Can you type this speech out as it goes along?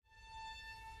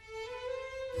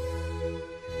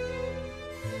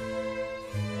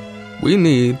We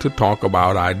need to talk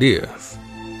about ideas,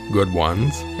 good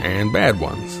ones and bad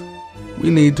ones. We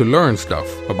need to learn stuff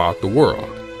about the world.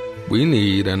 We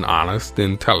need an honest,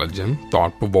 intelligent,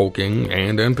 thought-provoking,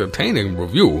 and entertaining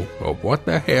review of what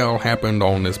the hell happened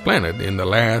on this planet in the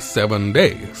last 7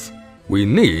 days. We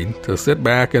need to sit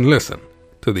back and listen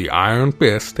to the Iron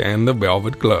Fist and the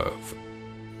Velvet Glove.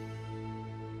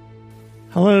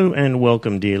 Hello and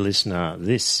welcome, dear listener.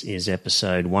 This is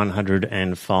episode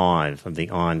 105 of the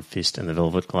Iron Fist and the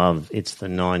Velvet Glove. It's the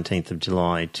 19th of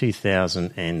July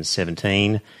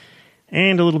 2017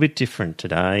 and a little bit different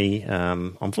today.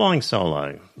 I'm flying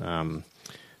solo.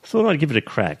 Thought I'd give it a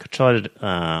crack. I tried it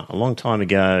a long time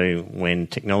ago when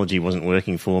technology wasn't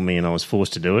working for me and I was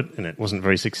forced to do it, and it wasn't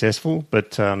very successful.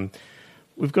 But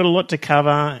we've got a lot to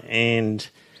cover and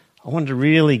I wanted to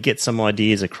really get some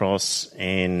ideas across,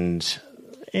 and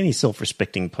any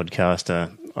self-respecting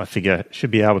podcaster, I figure,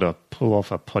 should be able to pull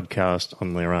off a podcast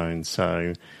on their own. So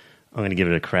I'm going to give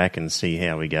it a crack and see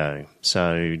how we go.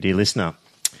 So, dear listener,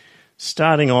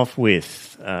 starting off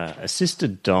with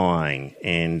assisted dying,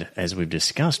 and as we've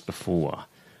discussed before,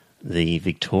 the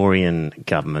Victorian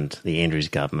government, the Andrews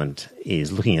government,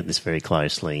 is looking at this very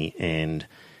closely and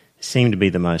seem to be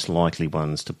the most likely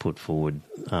ones to put forward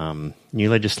new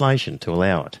legislation to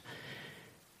allow it.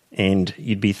 And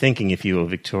you'd be thinking, if you were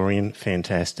Victorian,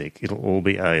 fantastic, it'll all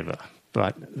be over.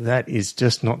 But that is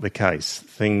just not the case.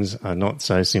 Things are not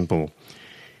so simple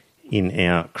in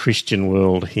our Christian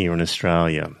world here in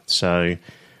Australia. So,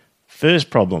 first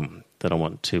problem that I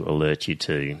want to alert you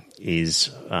to is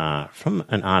from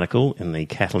an article in the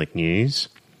Catholic News.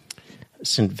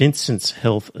 St Vincent's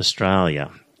Health Australia,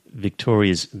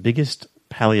 Victoria's biggest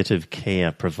palliative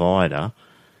care provider,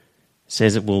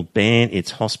 says it will ban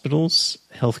its hospitals,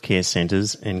 healthcare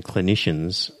centres and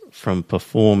clinicians from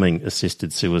performing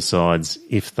assisted suicides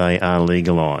if they are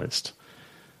legalised,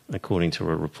 according to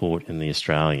a report in The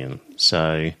Australian.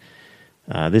 So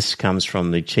this comes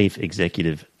from the Chief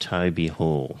Executive, Toby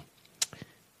Hall.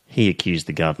 He accused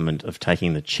the government of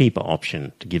taking the cheaper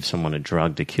option to give someone a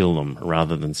drug to kill them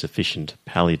rather than sufficient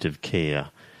palliative care.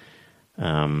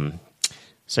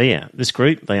 This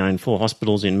group, they own 4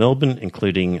 hospitals in Melbourne,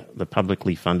 including the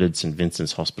publicly funded St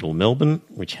Vincent's Hospital Melbourne,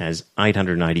 which has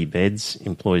 880 beds,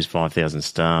 employs 5,000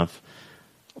 staff,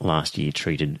 last year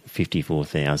treated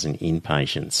 54,000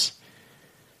 inpatients.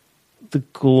 The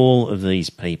gall of these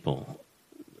people,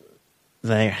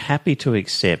 they're happy to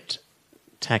accept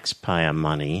taxpayer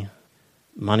money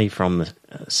from the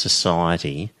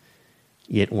society,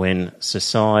 yet when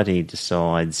society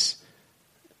decides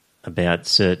about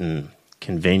certain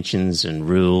conventions and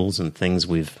rules and things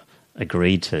we've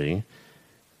agreed to,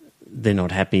 they're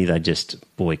not happy. They just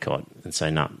boycott and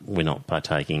say, no, we're not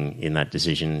partaking in that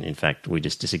decision. In fact, we're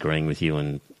just disagreeing with you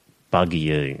and bug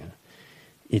you.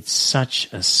 It's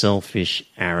such a selfish,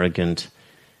 arrogant,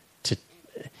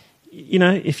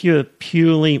 if you're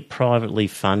purely privately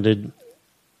funded,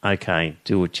 okay,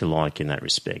 do what you like in that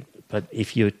respect. But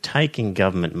if you're taking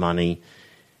government money,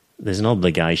 there's an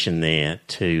obligation there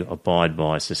to abide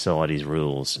by society's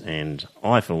rules. And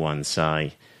I, for one,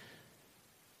 say,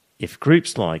 if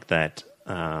groups like that,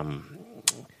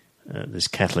 this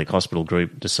Catholic hospital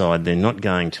group, decide they're not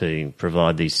going to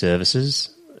provide these services,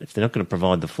 if they're not going to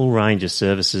provide the full range of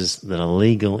services that are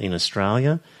legal in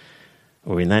Australia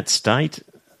or in that state,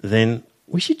 then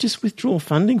we should just withdraw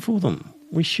funding for them.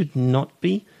 We should not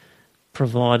be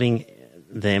providing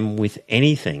them with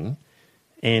anything.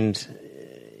 And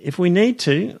if we need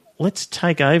to, let's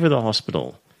take over the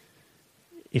hospital,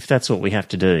 if that's what we have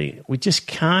to do. We just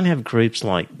can't have groups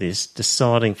like this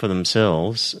deciding for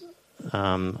themselves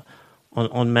on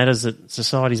matters that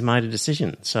society's made a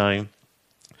decision. So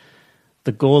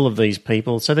the gall of these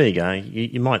people, so there you go.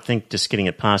 You might think just getting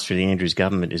it passed through the Andrews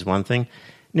government is one thing.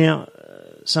 Now,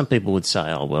 some people would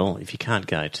say, oh, well, if you can't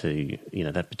go to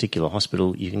that particular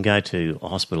hospital, you can go to a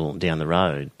hospital down the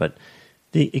road. But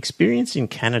the experience in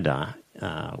Canada,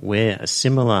 where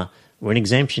an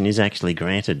exemption is actually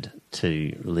granted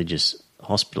to religious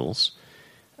hospitals,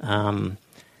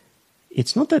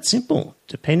 it's not that simple.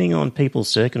 Depending on people's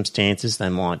circumstances, they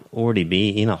might already be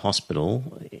in a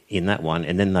hospital in that one,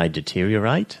 and then they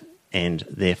deteriorate and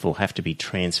therefore have to be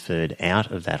transferred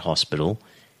out of that hospital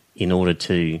in order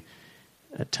to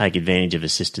take advantage of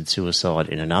assisted suicide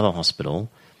in another hospital.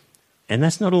 And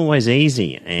that's not always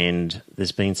easy, and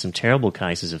there's been some terrible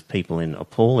cases of people in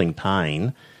appalling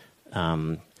pain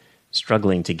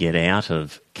struggling to get out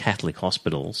of Catholic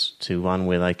hospitals to one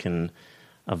where they can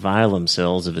avail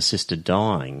themselves of assisted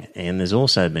dying. And there's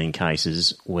also been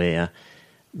cases where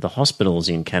the hospitals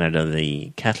in Canada,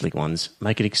 the Catholic ones,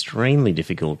 make it extremely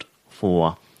difficult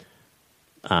for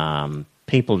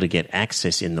people to get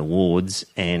access in the wards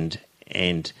and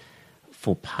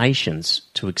for patients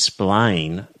to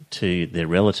explain to their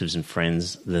relatives and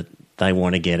friends that they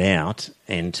want to get out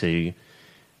and to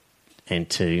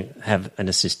have an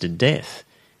assisted death.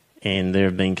 And there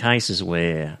have been cases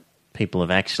where people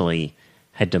have actually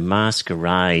had to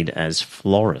masquerade as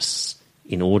florists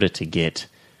in order to get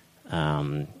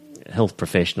health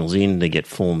professionals in, to get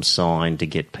forms signed, to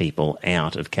get people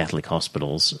out of Catholic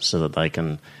hospitals so that they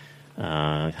can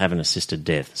have an assisted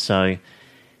death. So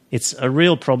it's a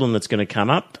real problem that's going to come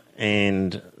up,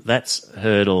 and that's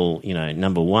hurdle,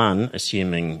 number one,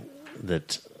 assuming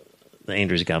that the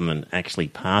Andrews government actually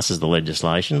passes the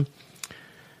legislation.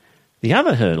 The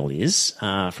other hurdle is,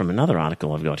 from another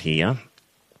article I've got here,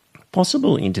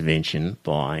 possible intervention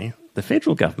by the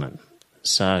federal government.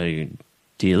 So,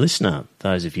 dear listener,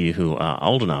 those of you who are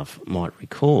old enough might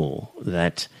recall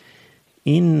that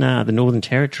in the Northern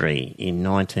Territory in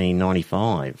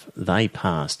 1995, they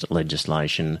passed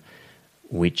legislation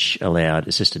which allowed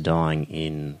assisted dying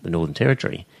in the Northern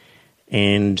Territory.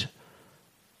 And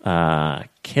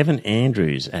Kevin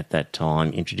Andrews at that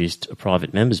time introduced a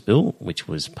private members bill which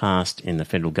was passed in the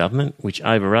federal government, which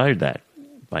overrode that,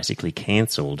 basically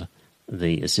cancelled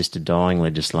the assisted dying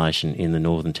legislation in the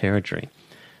Northern Territory.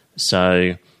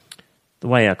 So the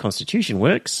way our constitution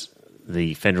works,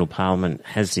 the federal parliament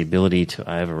has the ability to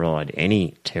override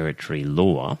any territory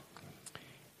law.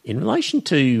 In relation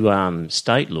to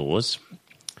state laws,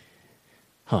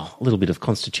 a little bit of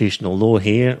constitutional law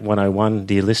here, 101,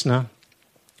 dear listener.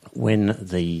 When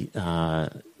the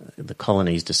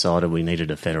colonies decided we needed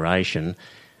a federation,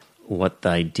 what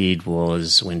they did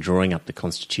was, when drawing up the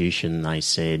constitution, they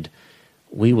said,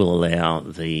 we will allow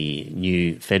the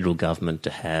new federal government to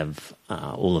have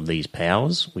all of these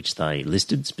powers, which they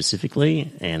listed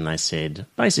specifically, and they said,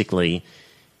 basically,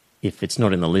 if it's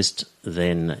not in the list,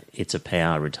 then it's a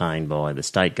power retained by the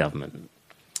state government.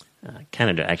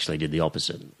 Canada actually did the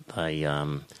opposite.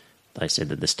 They said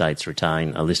that the states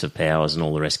retain a list of powers and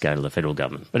all the rest go to the federal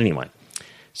government. But anyway,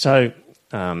 so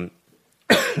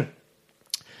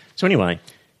anyway,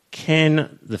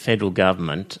 can the federal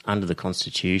government, under the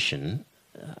Constitution,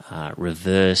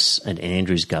 reverse an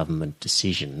Andrews government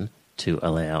decision to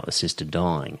allow assisted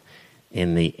dying?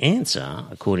 And the answer,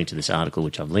 according to this article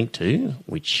which I've linked to,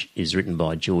 which is written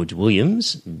by George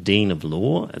Williams, Dean of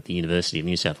Law at the University of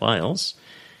New South Wales,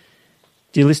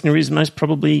 dear listener, is most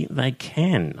probably they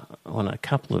can on a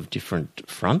couple of different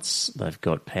fronts. They've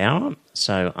got power.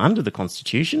 So under the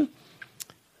Constitution,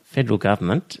 federal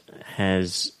government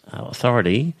has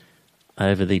authority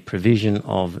over the provision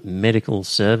of medical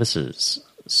services.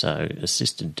 So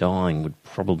assisted dying would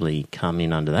probably come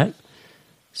in under that,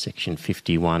 Section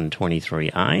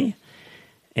 5123A.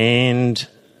 And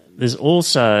there's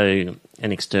also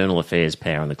an external affairs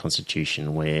power in the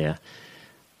Constitution where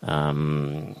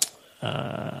the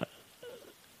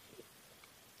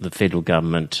federal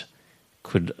government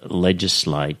could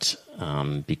legislate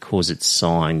because it's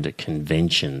signed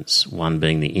conventions, one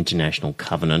being the International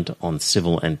Covenant on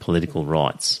Civil and Political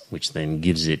Rights, which then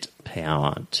gives it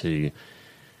power to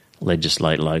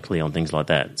legislate locally on things like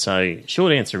that. So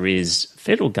short answer is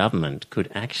federal government could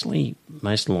actually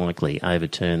most likely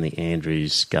overturn the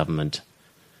Andrews government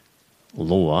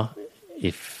law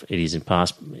if in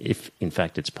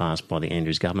fact it's passed by the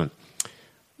Andrews government.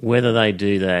 Whether they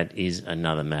do that is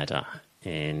another matter,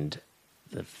 and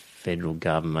the federal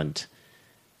government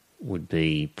would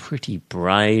be pretty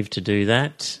brave to do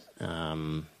that.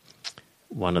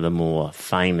 One of the more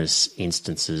famous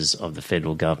instances of the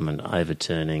federal government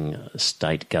overturning a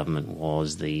state government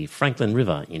was the Franklin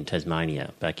River in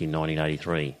Tasmania back in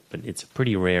 1983, but it's a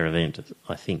pretty rare event,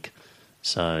 I think.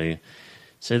 So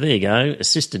there you go,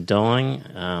 assisted dying.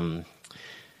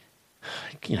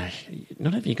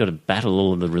 Not only you've got to battle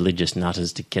all of the religious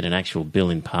nutters to get an actual bill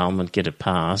in Parliament, get it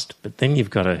passed, but then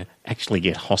you've got to actually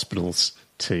get hospitals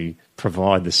to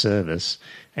provide the service,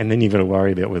 and then you've got to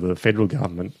worry about whether the federal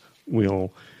government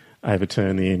will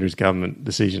overturn the Andrews government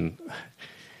decision.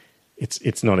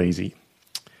 It's not easy.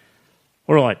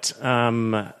 All right,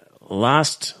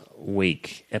 last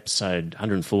week, episode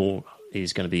 104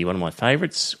 is going to be one of my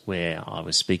favourites, where I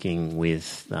was speaking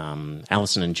with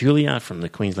Alison and Julia from the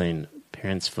Queensland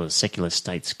Parents for Secular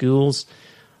State Schools.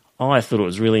 I thought it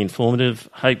was really informative.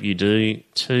 Hope you do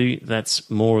too. That's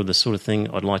more of the sort of thing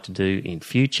I'd like to do in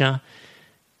future.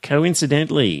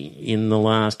 Coincidentally, in the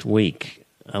last week,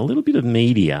 a little bit of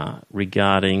media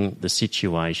regarding the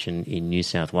situation in New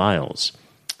South Wales.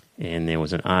 And there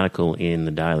was an article in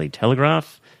the Daily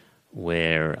Telegraph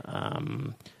where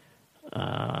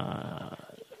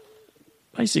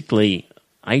basically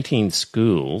 18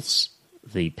 schools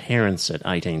the parents at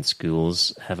 18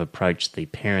 schools have approached the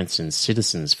Parents and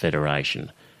Citizens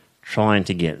Federation, trying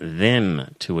to get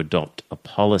them to adopt a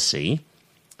policy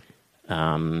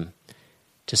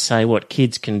to say what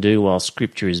kids can do while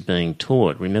Scripture is being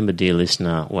taught. Remember, dear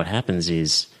listener, what happens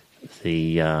is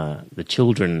the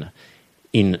children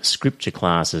in Scripture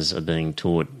classes are being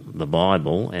taught the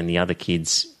Bible, and the other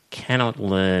kids cannot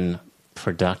learn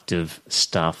productive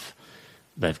stuff.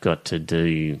 They've got to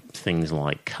do things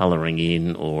like colouring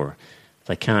in, or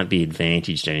they can't be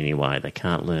advantaged in any way. They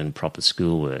can't learn proper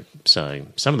schoolwork. So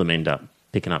some of them end up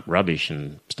picking up rubbish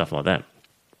and stuff like that.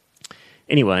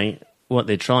 Anyway, what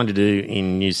they're trying to do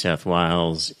in New South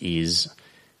Wales is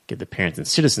get the Parents and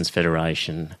Citizens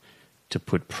Federation to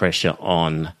put pressure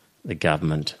on the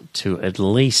government to at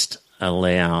least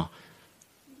allow,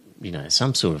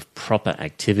 some sort of proper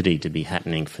activity to be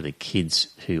happening for the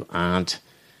kids who aren't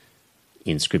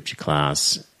in Scripture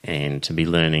class, and to be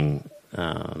learning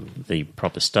the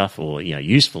proper stuff, or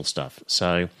useful stuff.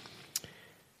 So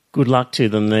good luck to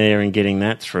them there in getting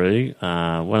that through.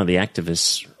 One of the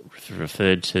activists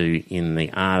referred to in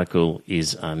the article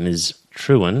is Ms.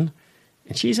 Trewin,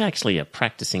 and she's actually a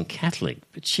practicing Catholic,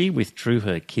 but she withdrew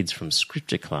her kids from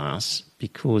Scripture class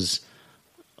because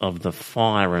of the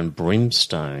fire and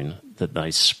brimstone that they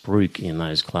spruik in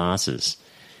those classes.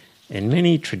 And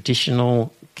many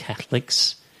traditional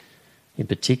Catholics in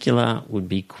particular would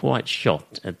be quite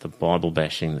shocked at the Bible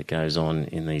bashing that goes on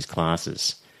in these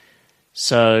classes.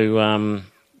 So,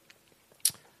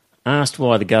 asked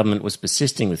why the government was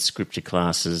persisting with Scripture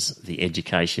classes, the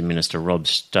Education Minister Rob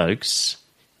Stokes,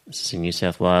 this is in New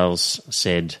South Wales,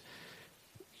 said,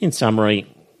 in summary,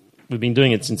 we've been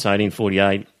doing it since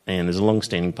 1848, and there's a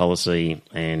long-standing policy,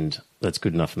 and that's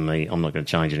good enough for me. I'm not going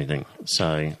to change anything.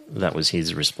 So that was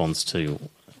his response to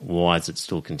why is it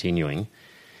still continuing.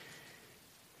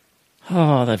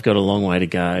 Oh, they've got a long way to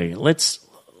go.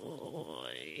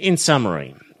 In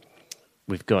summary,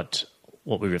 we've got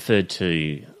what we referred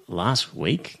to last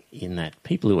week, in that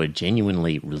people who are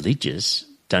genuinely religious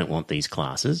don't want these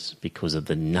classes because of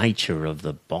the nature of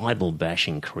the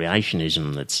Bible-bashing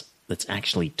creationism that's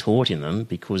actually taught in them,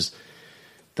 because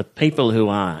the people who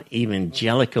are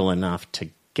evangelical enough to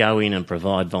go in and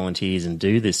provide volunteers and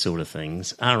do this sort of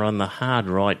things are on the hard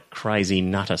right, crazy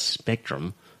nutter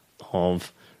spectrum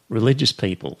of religious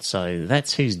people. So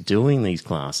that's who's doing these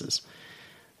classes.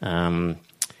 The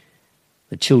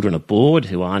children are bored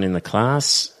who aren't in the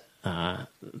class.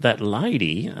 That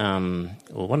lady,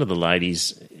 or one of the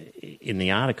ladies in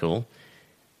the article,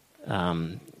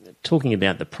 talking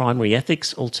about the primary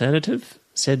ethics alternative,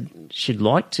 said she'd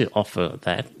like to offer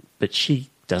that, but she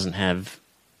doesn't have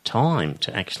time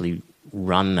to actually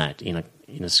run that in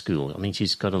a school. I mean,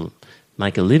 she's got to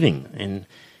make a living, and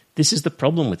this is the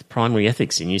problem with primary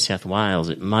ethics in New South Wales.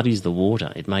 It muddies the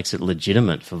water. It makes it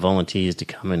legitimate for volunteers to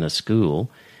come in a school,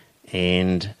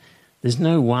 and there's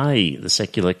no way the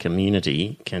secular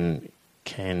community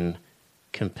can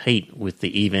compete with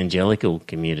the evangelical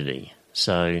community.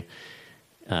 So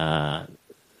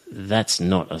that's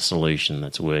not a solution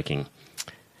that's working.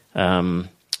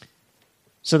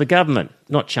 So the government,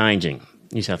 not changing,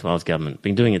 New South Wales government,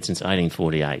 been doing it since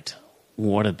 1848.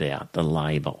 What about the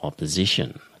Labor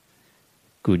opposition?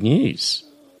 Good news.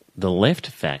 The left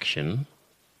faction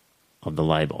of the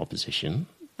Labor opposition,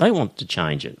 they want to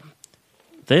change it.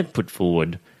 They've put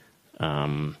forward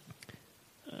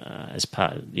as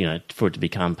part, for it to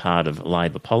become part of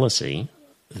Labor policy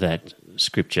that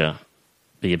Scripture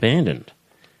be abandoned.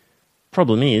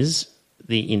 Problem is,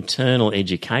 the Internal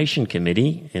Education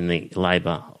Committee in the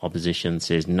Labor opposition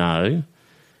says no,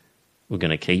 we're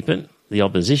going to keep it. The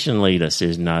opposition leader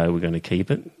says no, we're going to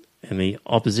keep it. And the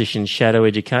opposition shadow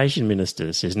education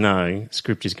minister says no,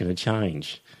 Scripture's going to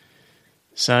change.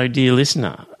 So, dear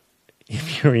listener,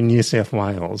 if you're in New South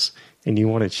Wales and you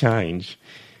want to change,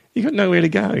 you've got nowhere to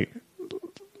go.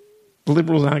 The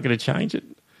Liberals aren't going to change it.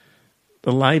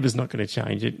 The Labor's not going to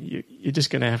change it. You're just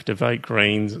going to have to vote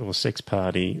Greens or Sex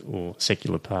Party or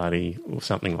Secular Party or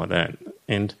something like that.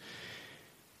 And,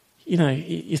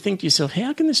 you think to yourself,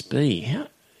 how can this be?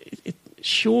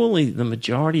 Surely the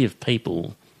majority of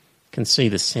people can see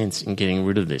the sense in getting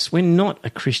rid of this. We're not a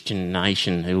Christian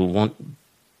nation who want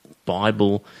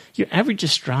Bible. Your average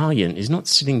Australian is not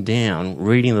sitting down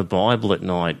reading the Bible at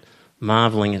night,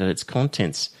 marvelling at its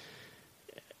contents.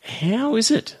 How is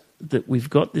it that we've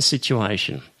got this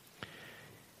situation?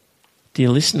 Dear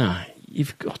listener,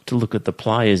 you've got to look at the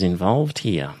players involved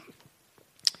here.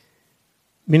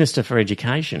 Minister for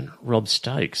Education, Rob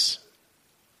Stokes.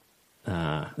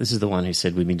 This is the one who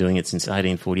said we've been doing it since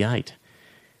 1848.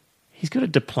 He's got a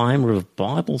diploma of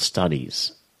Bible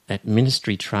studies at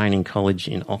Ministry Training College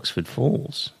in Oxford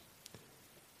Falls.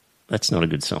 That's not a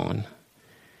good sign.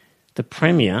 The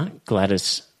Premier,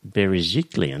 Gladys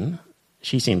Berejiklian,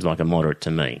 she seems like a moderate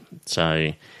to me.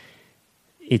 So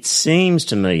it seems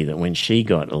to me that when she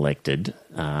got elected,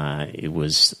 it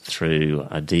was through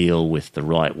a deal with the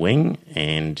right wing,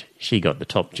 and she got the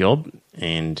top job.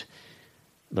 And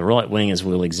the right wing, as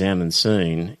we'll examine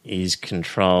soon, is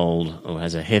controlled or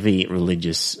has a heavy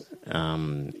religious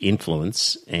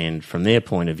influence. And from their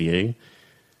point of view,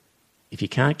 if you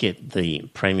can't get the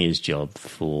Premier's job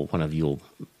for one of your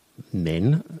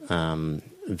men,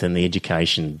 then the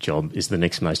education job is the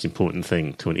next most important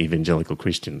thing to an evangelical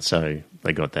Christian. So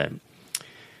they got that.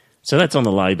 So that's on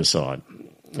the Labor side.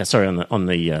 On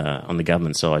the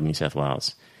government side in New South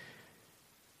Wales.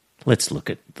 Let's look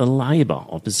at the Labor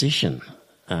opposition.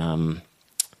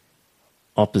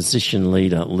 Opposition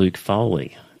leader Luke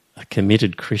Foley, a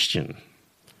committed Christian.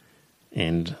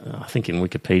 And I think in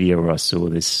Wikipedia where I saw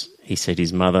this, he said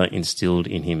his mother instilled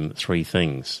in him three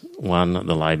things. One,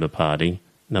 the Labor Party.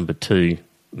 Number two,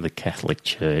 the Catholic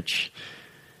Church.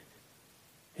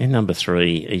 And number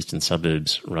three, Eastern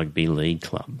Suburbs Rugby League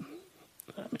Club.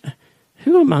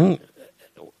 Who among...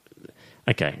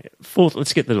 Okay,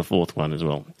 let's get to the fourth one as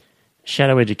well.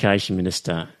 Shadow Education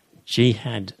Minister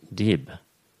Jihad Dib,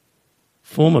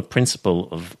 former principal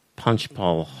of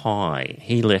Punchbowl High.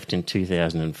 He left in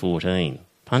 2014.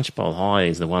 Punchbowl High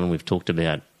is the one we've talked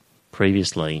about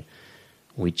previously,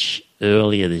 which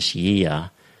earlier this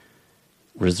year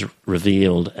was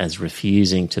revealed as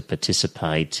refusing to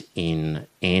participate in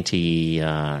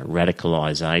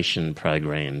anti-radicalisation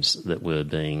programs that were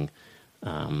being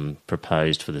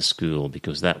proposed for the school,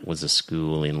 because that was a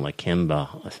school in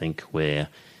Lakemba, I think, where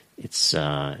it's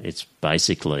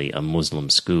basically a Muslim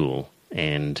school,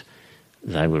 and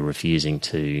they were refusing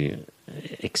to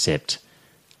accept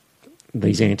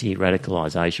these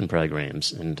anti-radicalisation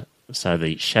programs. And so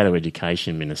the Shadow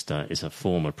Education Minister is a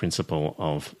former principal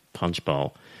of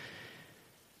Punchbowl.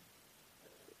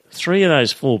 Three of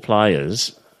those four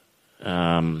players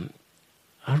are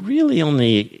really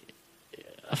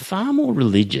are far more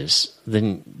religious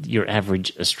than your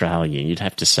average Australian, you'd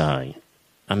have to say.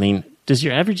 I mean, does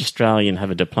your average Australian have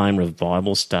a diploma of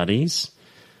Bible studies,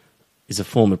 is a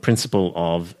former principal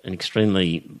of an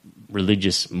extremely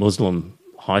religious Muslim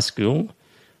high school,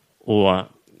 or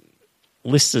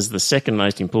lists as the second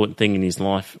most important thing in his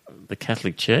life the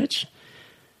Catholic Church?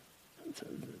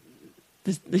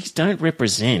 These don't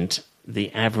represent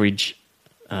the average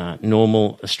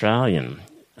normal Australian.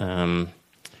 And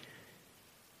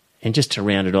just to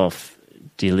round it off,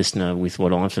 dear listener, with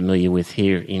what I'm familiar with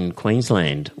here in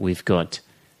Queensland, we've got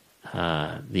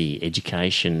the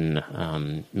Education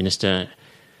Minister.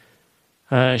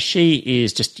 She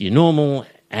is just your normal,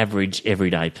 average,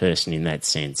 everyday person in that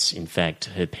sense. In fact,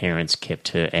 her parents kept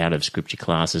her out of scripture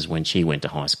classes when she went to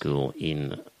high school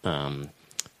in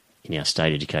our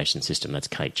state education system. That's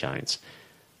Kate Jones.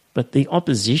 But the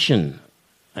opposition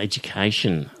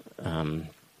education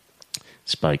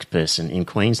spokesperson in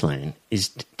Queensland is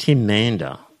Tim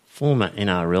Mander, former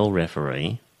NRL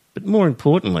referee, but more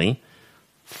importantly,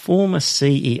 former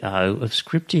CEO of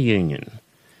Scripture Union.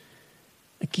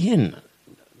 Again,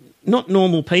 not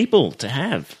normal people to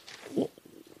have.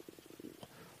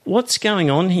 What's going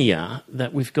on here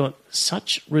that we've got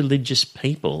such religious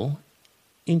people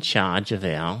in charge of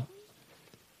our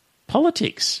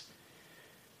politics?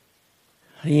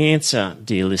 The answer,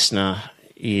 dear listener,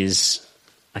 is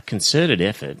a concerted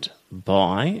effort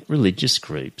by religious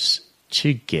groups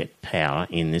to get power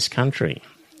in this country.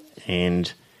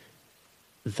 And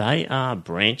they are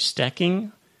branch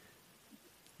stacking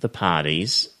the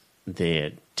parties.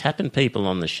 They're tapping people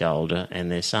on the shoulder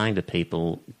and they're saying to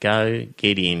people, go,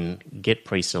 get in, get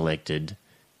pre-selected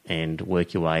and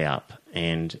work your way up.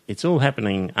 And it's all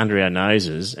happening under our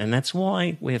noses, and that's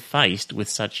why we're faced with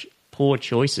such poor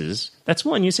choices. That's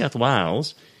why New South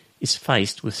Wales is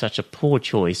faced with such a poor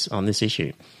choice on this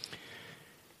issue.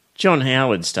 John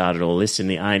Howard started all this in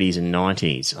the 80s and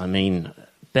 90s. I mean,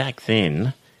 back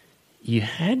then, you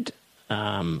had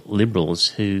Liberals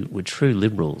who were true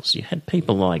Liberals. You had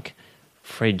people like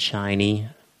Fred Chaney,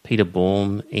 Peter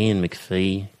Baum, Ian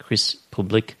McPhee, Chris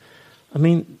Public. I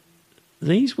mean,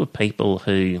 these were people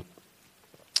who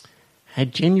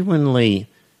had genuinely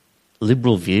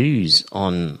liberal views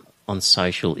on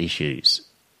social issues,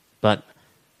 but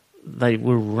they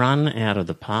were run out of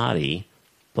the party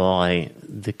by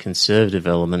the conservative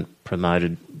element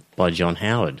promoted by John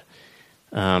Howard.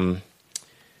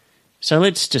 So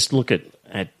let's just look at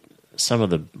some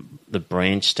of the the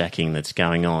branch stacking that's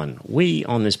going on. We,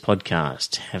 on this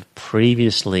podcast, have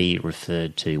previously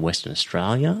referred to Western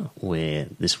Australia, where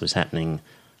this was happening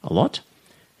a lot,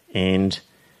 and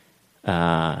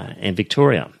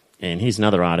Victoria. And here's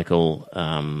another article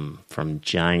from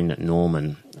Jane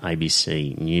Norman,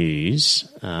 ABC News.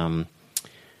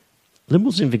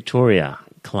 Liberals in Victoria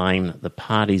claim the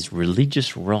party's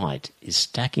religious right is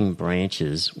stacking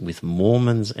branches with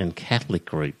Mormons and Catholic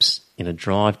groups in a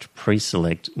drive to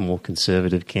pre-select more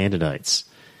conservative candidates.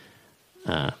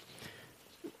 The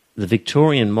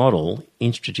Victorian model,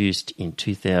 introduced in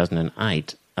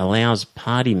 2008, allows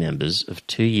party members of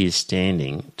 2 years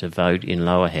standing to vote in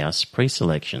lower house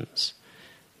pre-selections.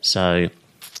 So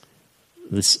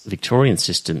this Victorian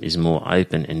system is more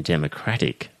open and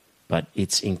democratic, but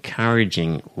it's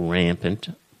encouraging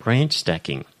rampant branch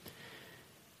stacking.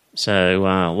 So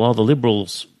while the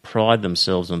Liberals pride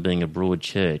themselves on being a broad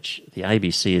church, the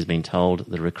ABC has been told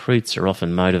the recruits are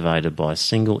often motivated by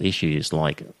single issues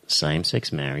like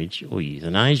same-sex marriage or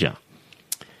euthanasia.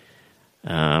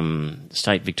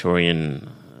 State Victorian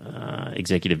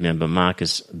Executive Member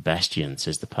Marcus Bastian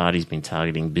says the party's been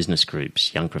targeting business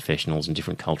groups, young professionals and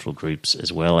different cultural groups,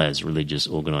 as well as religious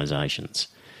organisations.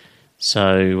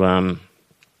 So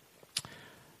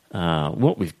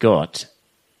what we've got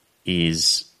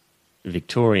is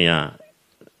Victoria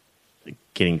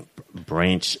getting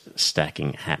branch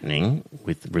stacking happening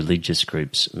with religious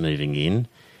groups moving in,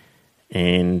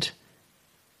 and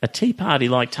a Tea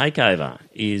Party-like takeover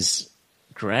is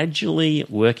gradually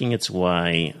working its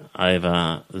way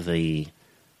over the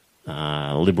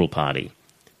Liberal Party.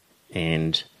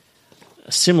 And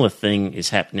a similar thing is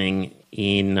happening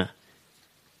in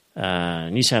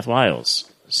New South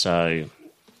Wales. So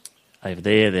over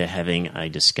there, they're having a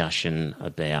discussion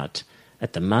about,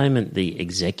 at the moment, the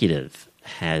executive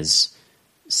has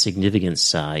significant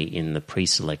say in the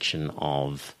pre-selection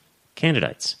of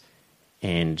candidates.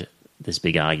 And there's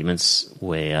big arguments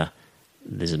where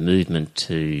there's a movement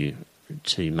to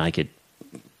make it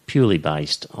purely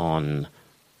based on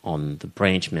the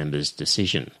branch member's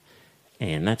decision.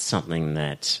 And that's something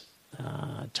that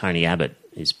Tony Abbott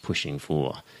is pushing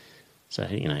for. So,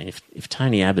 you know, if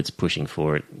Tony Abbott's pushing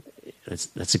for it,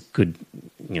 that's a good,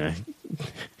 you know,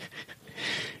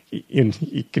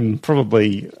 you can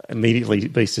probably immediately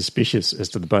be suspicious as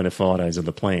to the bona fides of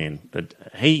the plan. But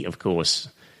he, of course,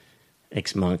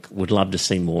 ex-monk, would love to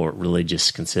see more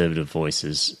religious conservative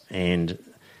voices. And,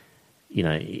 you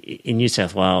know, in New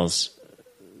South Wales,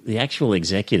 the actual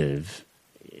executive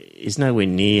is nowhere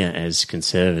near as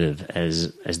conservative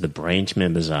as the branch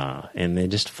members are. And they're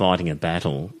just fighting a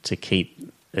battle to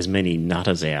keep as many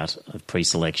nutters out of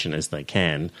pre-selection as they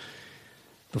can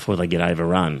before they get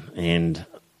overrun. And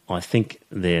I think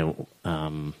they're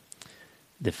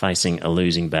facing a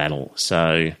losing battle.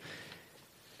 So,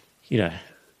 you know,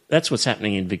 that's what's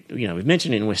happening in, you know, we've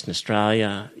mentioned it in Western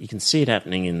Australia. You can see it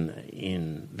happening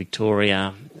in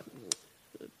Victoria.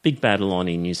 Big battle on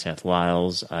in New South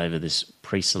Wales over this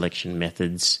pre-selection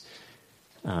methods.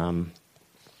 And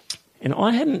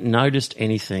I hadn't noticed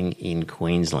anything in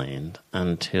Queensland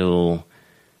until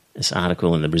this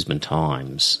article in the Brisbane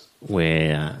Times,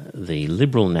 where the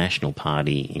Liberal National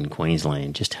Party in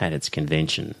Queensland just had its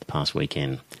convention the past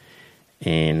weekend.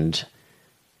 And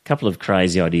a couple of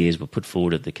crazy ideas were put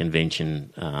forward at the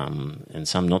convention, and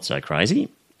some not so crazy,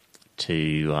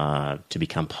 to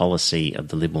become policy of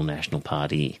the Liberal National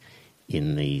Party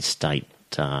in the state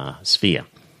sphere.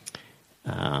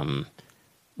 One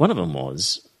of them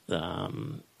was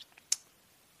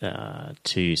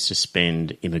to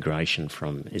suspend immigration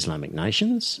from Islamic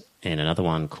nations, and another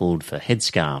one called for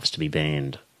headscarves to be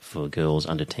banned for girls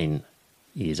under 10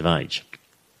 years of age.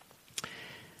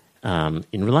 In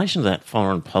relation to that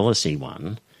foreign policy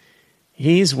one,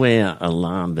 here's where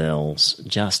alarm bells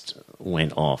just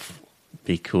went off,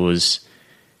 because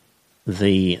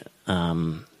the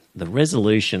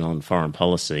resolution on foreign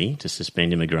policy to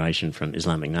suspend immigration from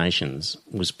Islamic nations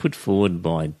was put forward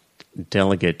by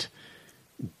Delegate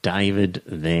David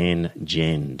Van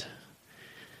Gend.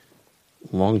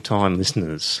 Long-time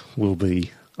listeners will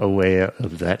be aware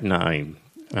of that name.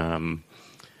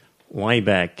 Way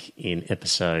back in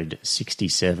episode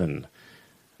 67,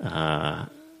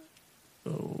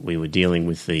 we were dealing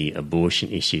with the abortion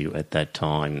issue at that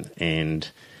time, and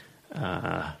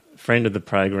a friend of the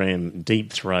program,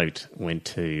 Deep Throat, went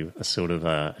to a sort of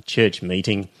a church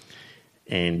meeting,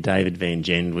 and David Van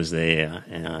Gend was there.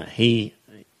 He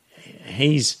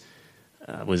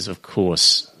was, of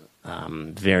course,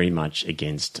 very much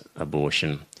against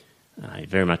abortion,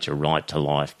 very much a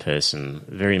right-to-life person,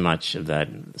 very much of that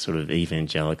sort of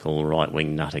evangelical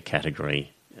right-wing nutter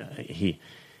category.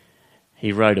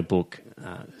 he wrote a book,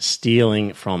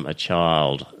 Stealing from a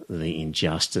Child, The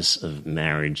Injustice of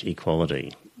Marriage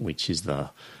Equality, which is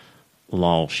the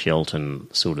Lowell Shelton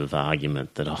sort of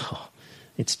argument that,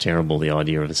 it's terrible, the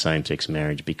idea of a same-sex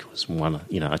marriage, because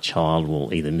a child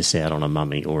will either miss out on a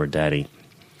mummy or a daddy.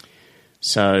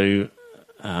 So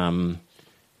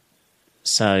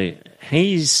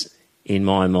he's, in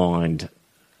my mind,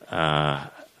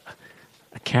 a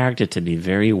character to be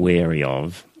very wary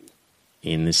of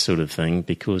in this sort of thing,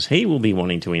 because he will be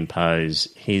wanting to impose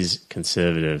his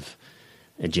conservative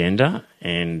agenda,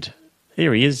 and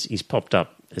there he is. He's popped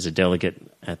up as a delegate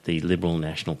at the Liberal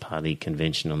National Party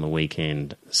convention on the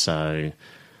weekend. So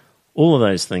all of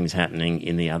those things happening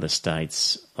in the other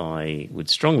states, I would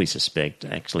strongly suspect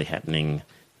actually happening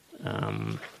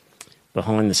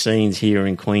behind the scenes here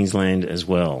in Queensland as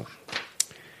well.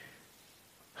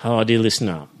 Oh, dear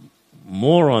listener,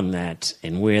 more on that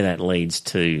and where that leads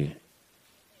to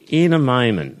in a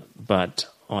moment, but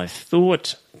I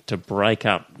thought to break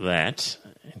up that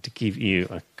and to give you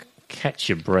a catch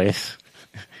your breath,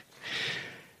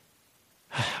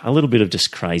 a little bit of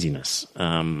just craziness,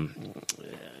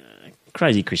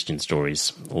 crazy Christian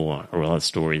stories or other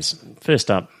stories. First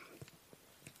up,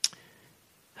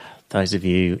 those of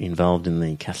you involved in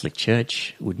the Catholic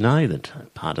Church would know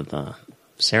that part of the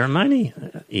ceremony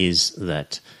is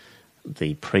that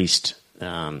the priest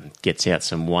gets out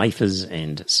some wafers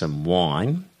and some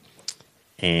wine,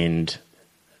 and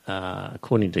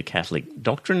according to Catholic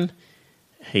doctrine,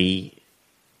 he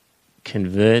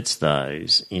converts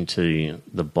those into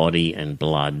the body and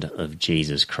blood of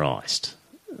Jesus Christ,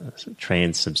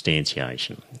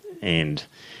 transubstantiation. And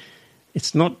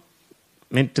it's not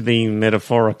meant to be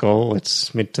metaphorical,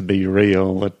 it's meant to be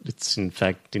real. It's in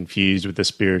fact infused with the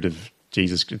spirit of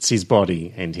Jesus. It's his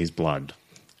body and his blood.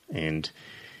 And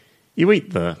you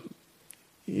eat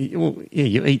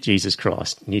you eat Jesus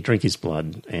Christ and you drink his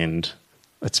blood, and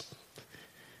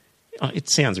it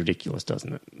sounds ridiculous,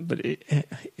 doesn't it? But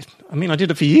I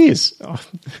did it for years.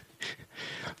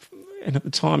 And at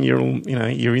the time, you're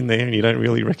in there and you don't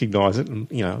really recognise it.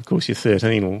 And, of course, you're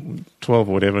 13 or 12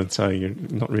 or whatever, and so you're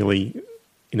not really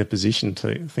in a position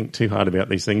to think too hard about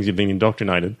these things. You've been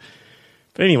indoctrinated.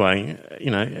 But anyway,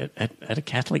 at a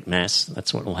Catholic Mass,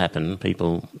 that's what will happen.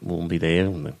 People will be there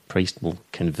and the priest will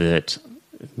convert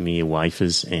mere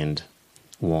wafers and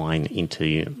wine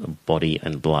into the body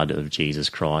and blood of Jesus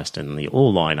Christ, and they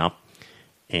all line up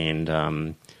and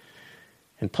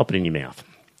pop it in your mouth.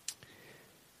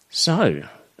 So,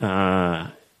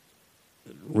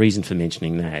 reason for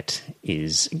mentioning that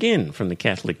is, again, from the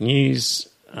Catholic news,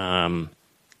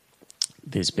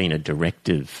 there's been a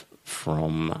directive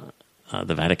from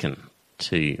the Vatican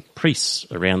to priests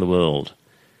around the world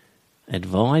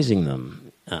advising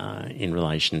them in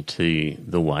relation to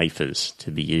the wafers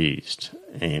to be used.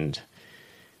 And,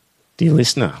 dear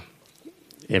listener,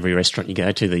 every restaurant you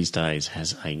go to these days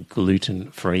has a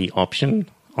gluten-free option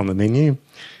on the menu.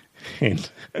 And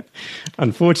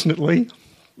unfortunately,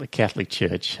 the Catholic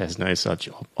Church has no such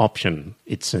option,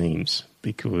 it seems,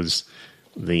 because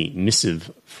the missive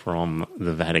from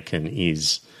the Vatican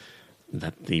is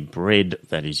that the bread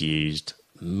that is used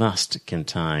must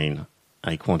contain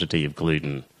a quantity of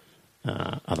gluten,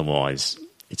 otherwise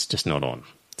it's just not on.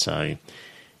 So,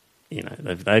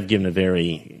 they've given a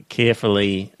very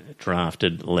carefully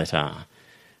drafted letter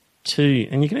to,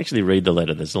 and you can actually read the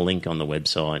letter. There's a link on the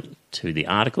website to the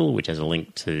article, which has a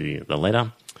link to the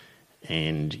letter,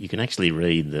 and you can actually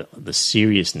read the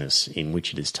seriousness in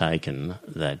which it is taken,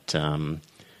 that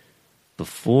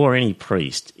before any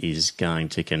priest is going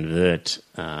to convert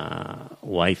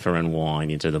wafer and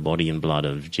wine into the body and blood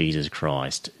of Jesus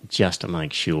Christ, just to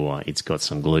make sure it's got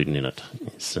some gluten in it,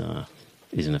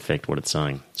 is in effect what it's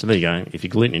saying. So there you go. If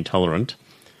you're gluten intolerant,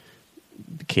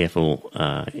 be careful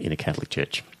in a Catholic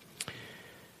church.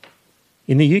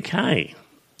 In the UK,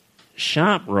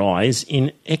 sharp rise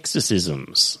in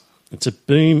exorcisms. It's a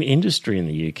boom industry in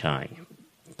the UK,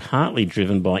 partly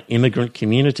driven by immigrant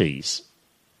communities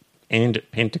and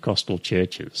Pentecostal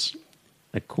churches,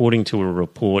 according to a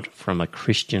report from a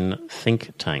Christian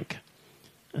think tank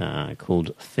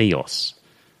called Theos.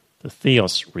 The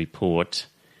Theos report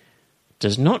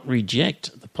does not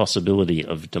reject the possibility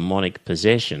of demonic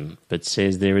possession, but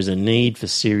says there is a need for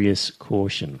serious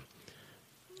caution.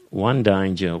 One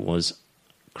danger was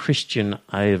Christian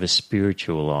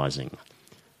over-spiritualising,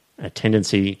 a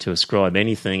tendency to ascribe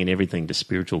anything and everything to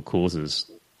spiritual causes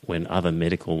when other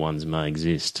medical ones may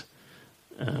exist.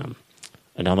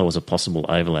 Another was a possible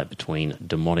overlap between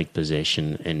demonic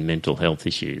possession and mental health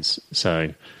issues.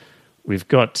 So we've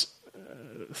got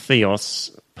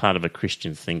Theos, part of a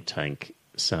Christian think tank,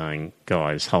 saying,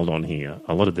 guys, hold on here.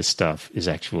 A lot of this stuff is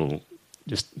actual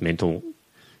just mental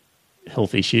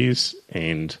health issues,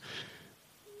 and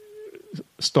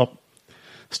stop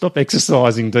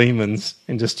exercising demons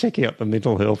and just check out the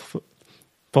mental health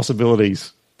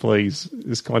possibilities, please.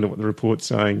 This is kind of what the report's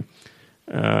saying.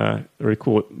 The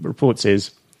report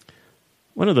says,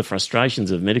 one of the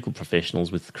frustrations of medical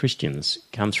professionals with Christians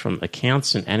comes from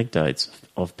accounts and anecdotes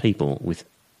of people with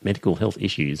medical health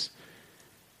issues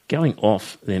going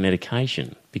off their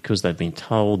medication because they've been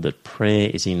told that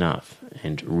prayer is enough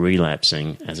and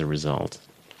relapsing as a result.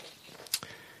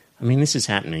 I mean, this is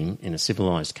happening in a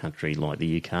civilised country like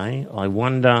the UK. I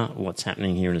wonder what's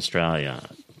happening here in Australia.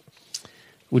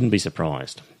 Wouldn't be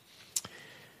surprised.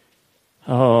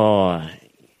 Oh,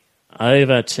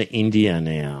 over to India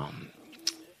now.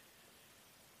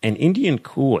 An Indian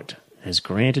court has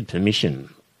granted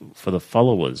permission for the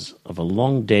followers of a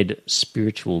long-dead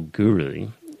spiritual guru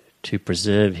to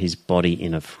preserve his body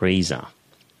in a freezer.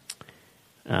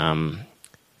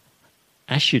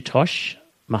 Ashutosh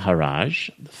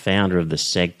Maharaj, the founder of the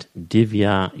sect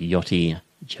Divya Yoti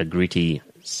Jagriti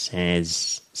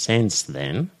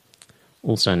Sansthan,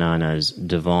 also known as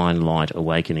Divine Light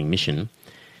Awakening Mission,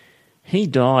 he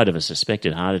died of a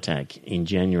suspected heart attack in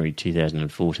January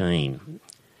 2014.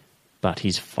 But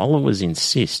his followers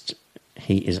insist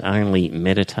he is only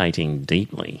meditating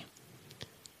deeply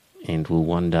and will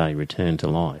one day return to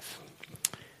life.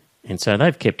 And so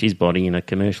they've kept his body in a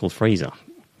commercial freezer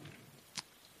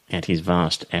at his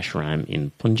vast ashram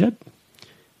in Punjab.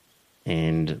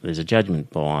 And there's a judgment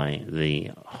by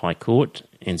the High Court,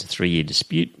 ends a 3-year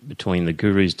dispute between the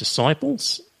Guru's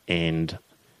disciples and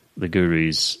the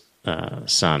Guru's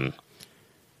son,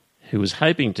 who was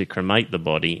hoping to cremate the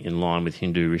body in line with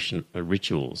Hindu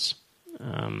rituals.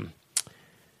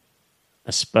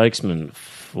 A spokesman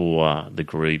for the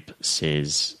group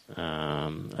says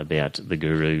about the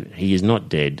Guru, he is not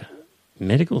dead.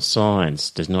 Medical science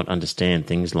does not understand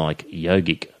things like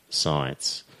yogic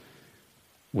science.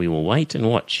 We will wait and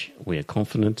watch. We are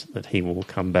confident that he will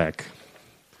come back.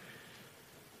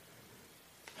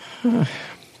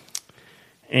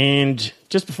 And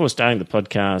just before starting the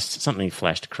podcast, something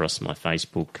flashed across my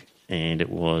Facebook, and it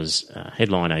was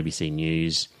headline ABC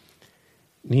News.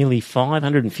 Nearly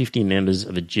 550 members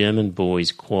of a German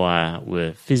boys' choir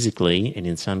were physically and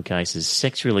in some cases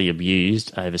sexually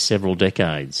abused over several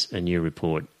decades, a new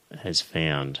report has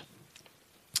found.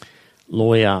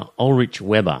 Lawyer Ulrich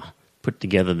Weber put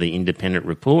together the independent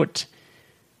report.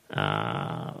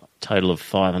 Total of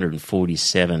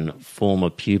 547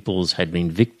 former pupils had been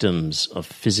victims of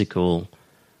physical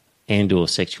and or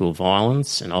sexual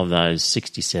violence, and of those,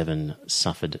 67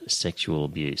 suffered sexual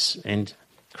abuse. And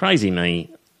crazy me,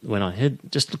 when I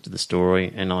just looked at the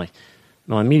story, and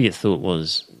my immediate thought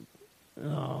was,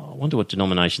 I wonder what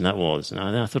denomination that was. And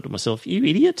then I thought to myself, you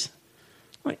idiot,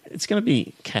 like, it's going to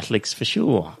be Catholics for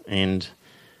sure. And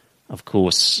of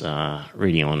course,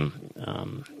 reading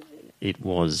on, it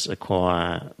was a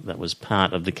choir that was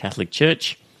part of the Catholic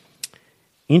Church.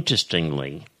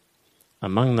 Interestingly,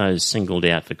 among those singled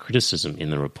out for criticism in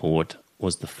the report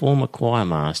was the former choir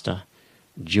master,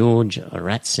 George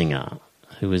Ratzinger,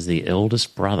 who was the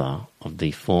eldest brother of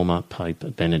the former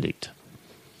Pope Benedict.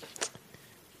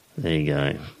 There you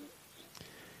go.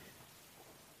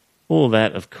 All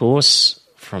that, of course,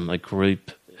 from a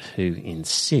group who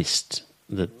insist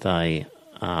that they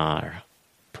are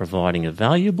providing a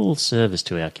valuable service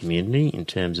to our community in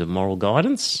terms of moral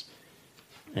guidance,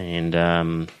 and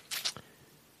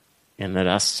that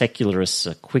us secularists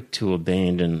are quick to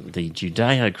abandon the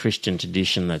Judeo-Christian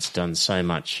tradition that's done so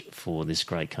much for this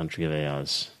great country of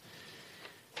ours.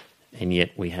 And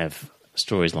yet we have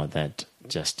stories like that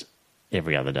just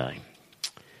every other day.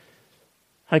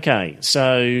 Okay,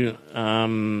 so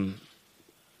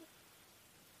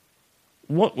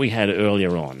what we had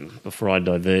earlier on, before I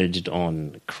diverged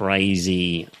on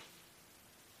crazy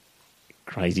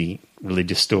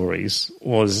religious stories,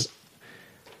 was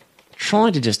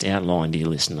trying to just outline, dear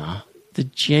listener, the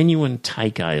genuine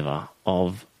takeover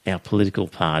of our political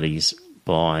parties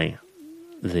by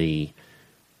the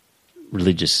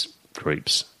religious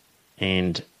groups.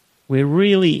 And we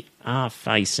really are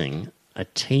facing a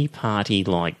Tea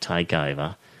Party-like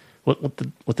takeover. What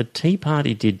the Tea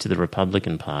Party did to the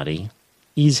Republican Party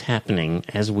is happening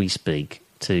as we speak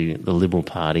to the Liberal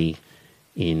Party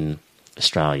in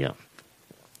Australia.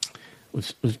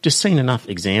 We've just seen enough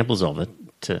examples of it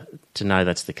to know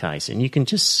that's the case. And you can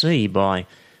just see by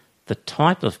the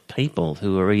type of people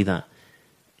who are either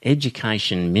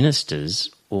education ministers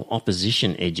or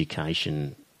opposition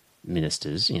education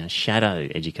ministers, shadow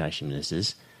education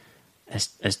ministers,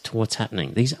 as to what's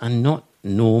happening. These are not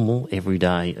normal,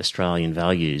 everyday Australian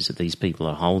values that these people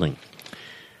are holding.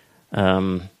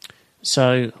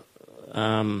 So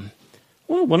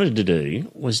what I wanted to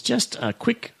do was just a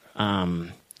quick...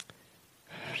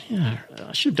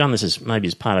 I should have done this as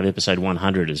part of episode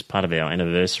 100, as part of our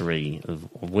anniversary of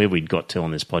where we'd got to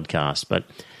on this podcast, but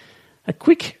a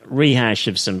quick rehash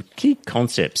of some key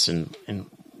concepts and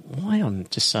why I'm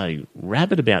just so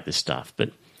rabid about this stuff.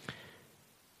 But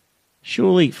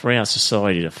surely for our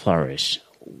society to flourish,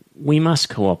 we must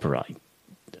cooperate.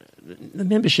 The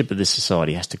membership of this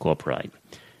society has to cooperate.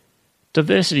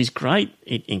 Diversity is great.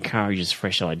 It encourages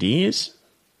fresh ideas,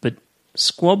 but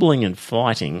squabbling and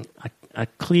fighting are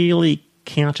clearly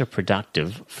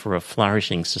counterproductive for a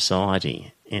flourishing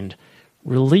society, and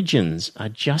religions are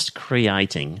just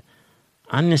creating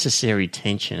unnecessary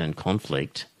tension and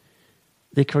conflict.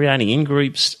 They're creating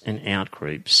in-groups and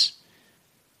out-groups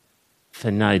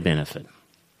for no benefit.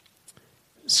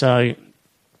 So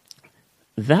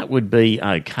that would be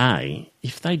okay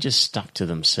if they just stuck to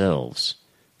themselves.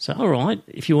 So, all right,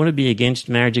 if you want to be against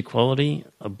marriage equality,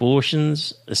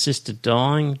 abortions, assisted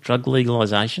dying, drug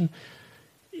legalisation,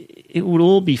 it would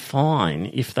all be fine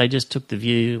if they just took the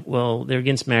view, well, they're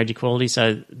against marriage equality,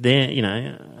 so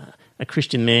they're, a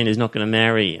Christian man is not going to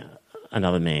marry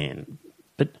another man.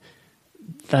 But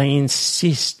they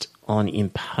insist on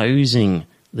imposing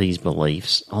these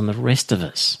beliefs on the rest of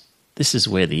us. This is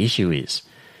where the issue is.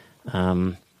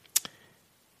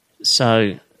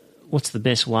 So what's the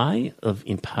best way of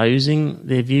imposing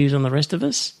their views on the rest of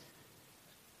us?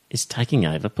 It's taking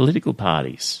over political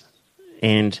parties.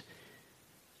 And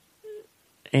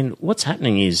what's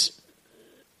happening is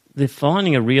they're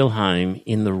finding a real home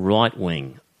in the right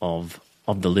wing of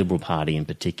the Liberal Party in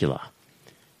particular.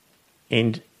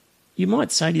 And you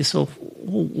might say to yourself,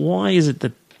 well, why is it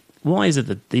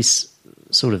that this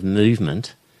sort of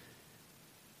movement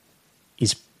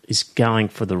is going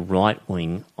for the right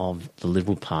wing of the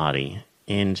Liberal Party?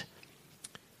 And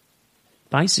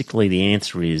basically the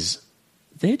answer is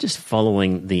they're just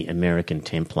following the American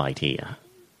template here.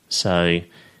 So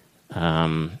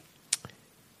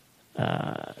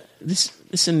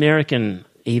this American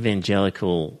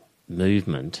evangelical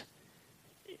movement,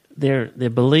 they're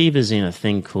believers in a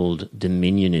thing called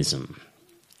dominionism,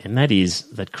 and that is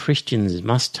that Christians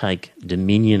must take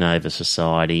dominion over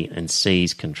society and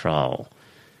seize control,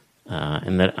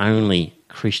 and that only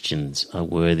Christians are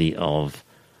worthy of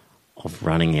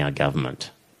running our government.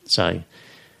 So,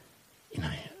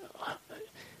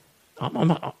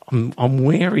 I'm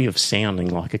wary of sounding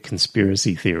like a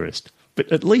conspiracy theorist,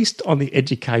 but at least on the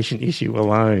education issue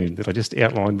alone that I just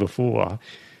outlined before,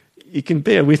 you can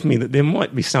bear with me that there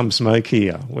might be some smoke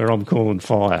here where I'm calling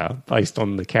fire based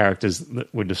on the characters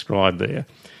that were described there.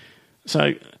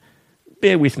 So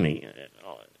bear with me.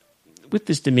 With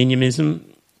this dominionism,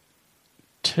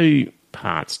 two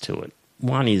parts to it.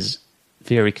 One is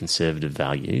very conservative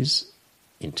values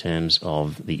in terms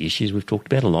of the issues we've talked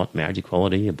about a lot: marriage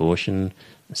equality, abortion,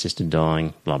 assisted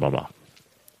dying, blah, blah, blah.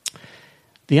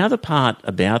 The other part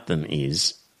about them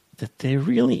is that they're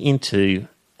really into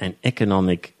an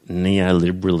economic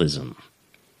neoliberalism.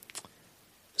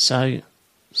 So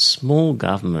small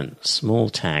government, small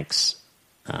tax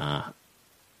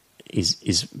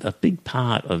is a big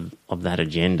part of that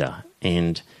agenda,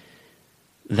 and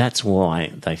that's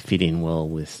why they fit in well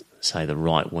with, say, the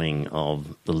right wing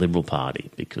of the Liberal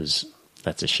Party, because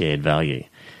that's a shared value.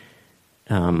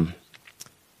 But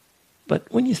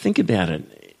when you think about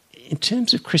it, in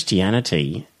terms of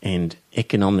Christianity and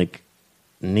economic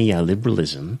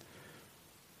neoliberalism,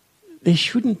 there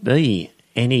shouldn't be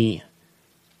any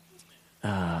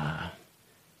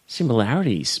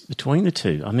similarities between the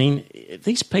two. I mean,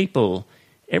 these people,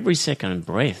 every second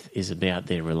breath is about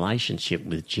their relationship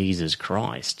with Jesus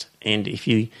Christ. And if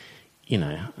you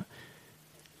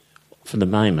for the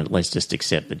moment, let's just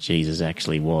accept that Jesus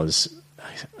actually was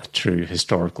a true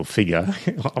historical figure.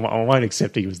 I won't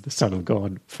accept he was the Son of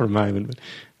God for a moment,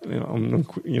 but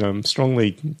I'm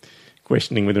strongly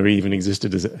questioning whether he even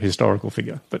existed as a historical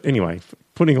figure. But anyway,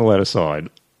 putting all that aside,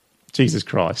 Jesus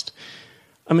Christ,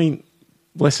 I mean,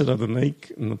 blessed are the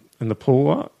meek and the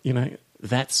poor,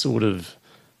 that sort of,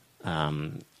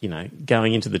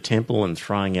 going into the temple and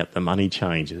throwing out the money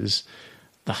changers.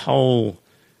 The whole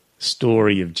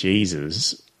story of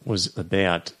Jesus was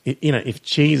about, if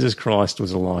Jesus Christ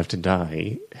was alive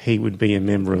today, he would be a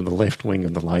member of the left wing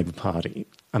of the Labor Party.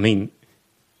 I mean,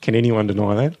 can anyone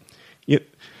deny that? Yet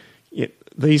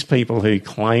these people who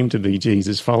claim to be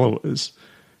Jesus followers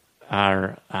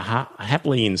are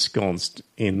happily ensconced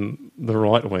in the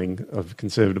right wing of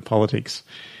conservative politics.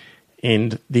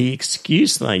 And the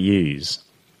excuse they use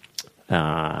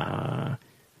as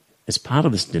part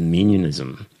of this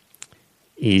dominionism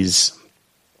is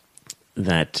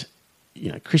that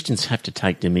Christians have to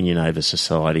take dominion over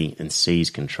society and seize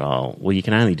control. Well, you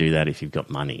can only do that if you've got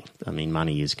money. I mean,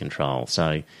 money is control.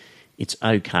 So it's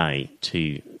okay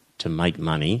to make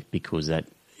money because that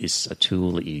is a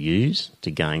tool that you use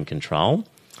to gain control.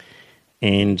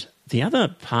 And the other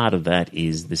part of that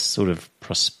is this sort of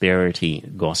prosperity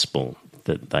gospel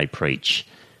that they preach,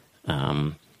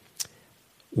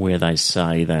 where they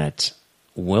say that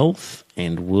wealth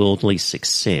and worldly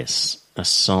success are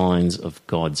signs of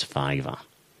God's favour.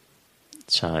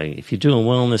 So if you're doing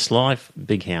well in this life,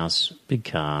 big house, big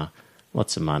car,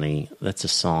 lots of money, that's a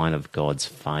sign of God's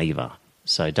favour.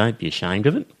 So don't be ashamed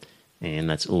of it, and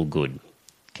that's all good.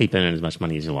 Keep earning as much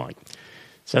money as you like.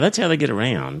 So that's how they get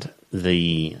around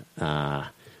the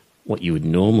what you would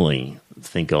normally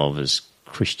think of as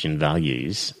Christian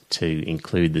values to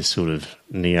include this sort of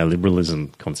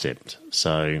neoliberalism concept.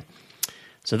 So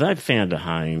they've found a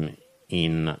home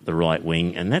in the right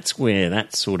wing, and that's where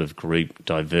that sort of group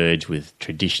diverge with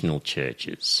traditional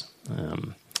churches.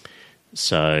 And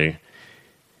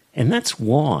that's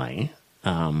why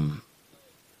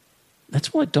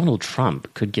Donald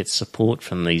Trump could get support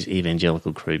from these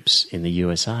evangelical groups in the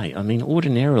USA. I mean,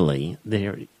 ordinarily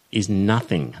there is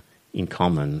nothing in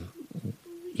common.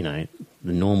 The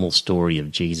normal story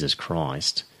of Jesus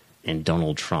Christ and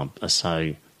Donald Trump are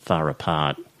so far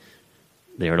apart.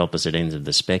 They're at opposite ends of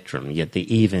the spectrum, yet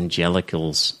the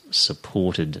evangelicals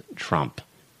supported Trump,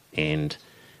 and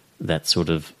that sort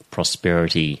of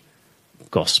prosperity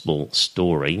gospel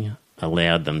story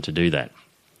allowed them to do that.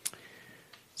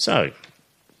 So,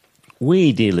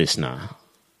 we, dear listener,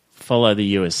 follow the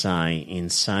USA in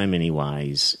so many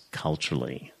ways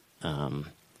culturally.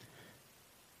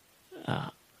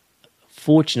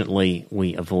 Fortunately,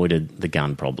 we avoided the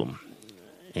gun problem.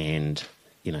 And,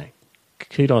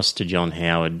 kudos to John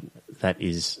Howard. That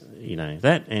is,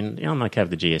 that, and I'm okay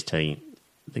with the GST.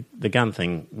 The gun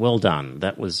thing, well done.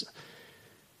 That was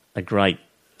a great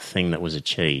thing that was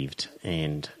achieved.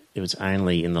 And it was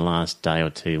only in the last day or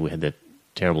two we had that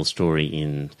terrible story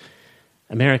in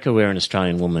America where an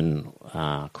Australian woman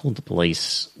called the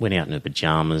police, went out in her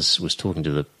pyjamas, was talking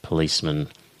to the policeman,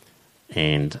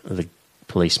 and the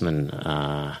policeman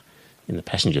in the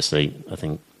passenger seat, I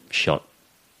think, shot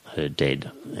her dead.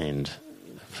 And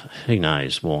who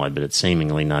knows why, but it's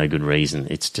seemingly no good reason.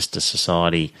 It's just a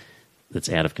society that's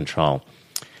out of control.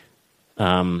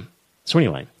 So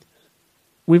anyway,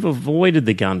 we've avoided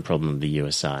the gun problem of the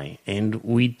USA, and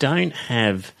we don't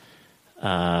have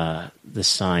the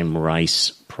same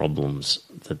race problems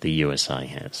that the USA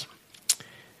has.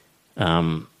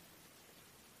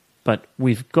 But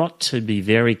we've got to be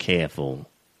very careful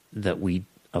that we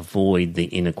avoid the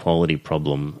inequality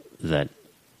problem that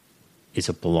is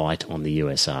a blight on the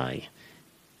USA.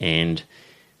 And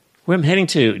where I'm heading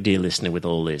to, dear listener, with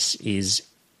all this is,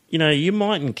 you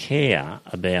mightn't care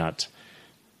about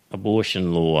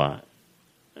abortion law,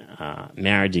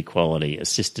 marriage equality,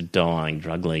 assisted dying,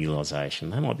 drug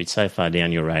legalisation. They might be so far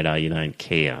down your radar you don't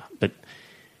care. But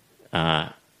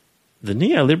the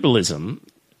neoliberalism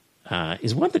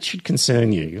is one that should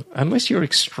concern you, unless you're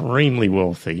extremely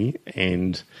wealthy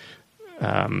and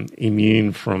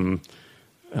immune from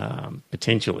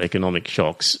potential economic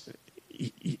shocks.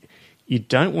 You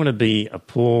don't want to be a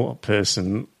poor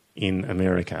person in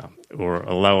America or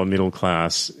a lower middle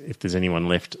class, if there's anyone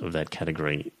left of that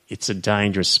category. It's a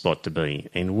dangerous spot to be,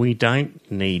 and we don't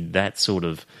need that sort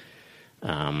of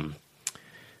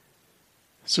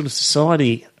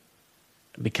society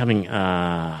becoming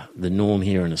the norm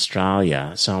here in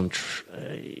Australia. So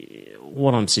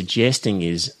what I'm suggesting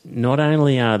is not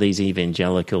only are these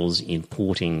evangelicals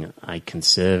importing a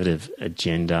conservative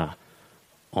agenda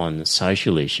on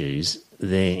social issues,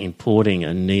 they're importing a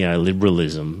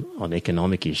neoliberalism on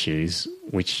economic issues,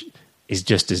 which is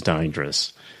just as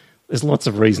dangerous. There's lots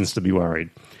of reasons to be worried.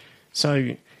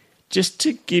 So just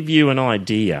to give you an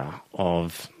idea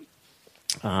of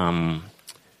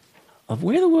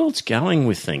where the world's going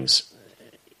with things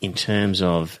in terms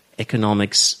of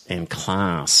economics and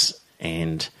class,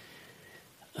 and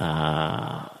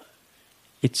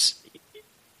it's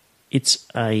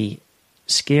a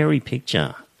scary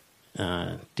picture,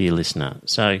 dear listener.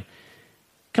 So a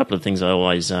couple of things I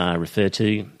always refer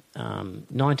to.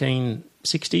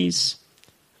 1960s,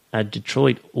 a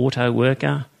Detroit auto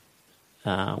worker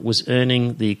was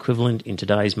earning the equivalent in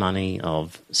today's money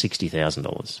of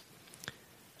 $60,000.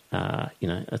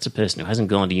 That's a person who hasn't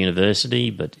gone to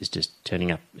university but is just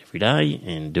turning up every day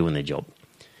and doing their job.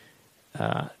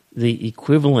 The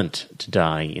equivalent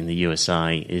today in the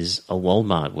USA is a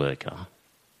Walmart worker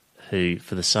who,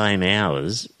 for the same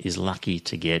hours, is lucky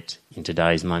to get, in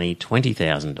today's money,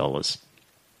 $20,000,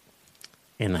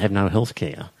 and they have no health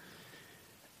care.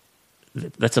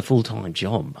 That's a full-time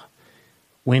job.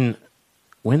 When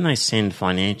they send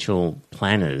financial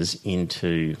planners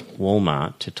into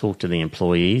Walmart to talk to the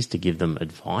employees to give them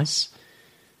advice,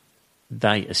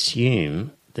 they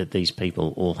assume that these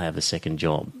people all have a second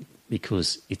job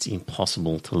because it's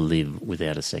impossible to live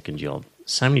without a second job.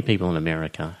 So many people in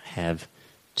America have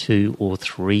 2 or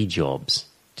 3 jobs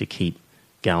to keep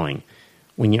going.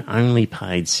 When you're only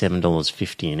paid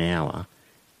 $7.50 an hour,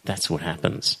 that's what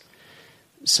happens.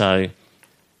 So,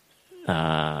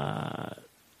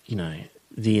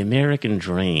 the American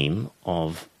dream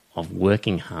of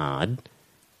working hard,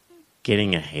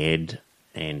 getting ahead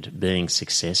and being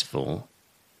successful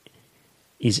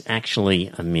is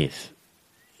actually a myth.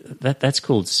 That's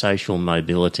called social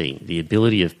mobility, the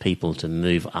ability of people to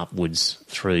move upwards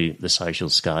through the social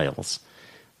scales,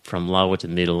 from lower to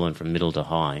middle and from middle to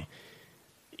high.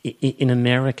 In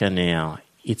America now,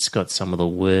 it's got some of the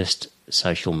worst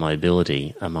social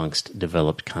mobility amongst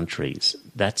developed countries.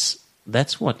 That's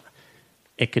what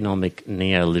economic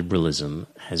neoliberalism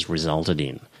has resulted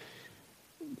in.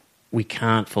 We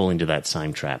can't fall into that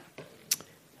same trap.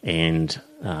 And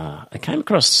I came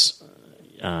across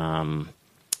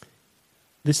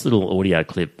this little audio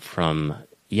clip from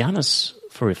Yanis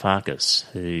Varoufakis,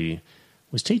 who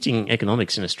was teaching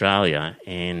economics in Australia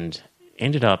and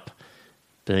ended up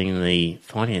being the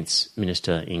finance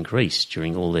minister in Greece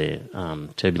during all their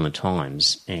turbulent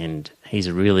times. And he's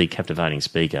a really captivating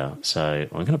speaker. So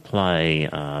I'm going to play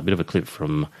a bit of a clip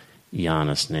from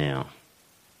Yanis now.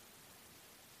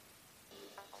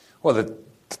 Well, the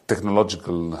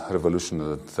technological revolution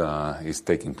that is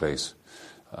taking place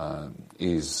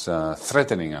is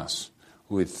threatening us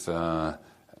with a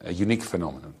unique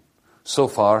phenomenon. So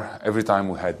far, every time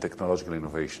we had technological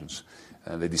innovations,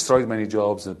 they destroyed many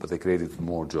jobs, but they created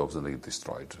more jobs than they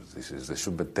destroyed. This is the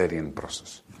Schumpeterian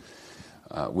process,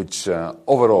 which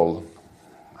overall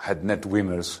had net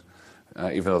winners,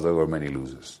 even though there were many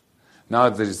losers. Now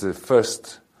there is the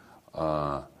first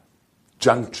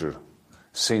juncture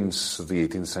since the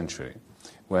 18th century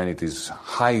when it is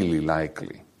highly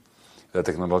likely that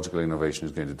technological innovation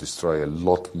is going to destroy a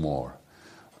lot more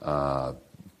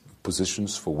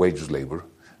positions for wage labor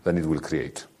than it will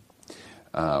create.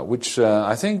 Which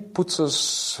I think puts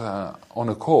us on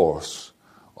a course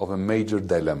of a major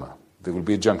dilemma. There will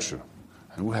be a juncture,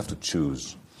 and we'll have to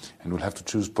choose. And we'll have to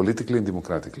choose politically and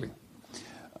democratically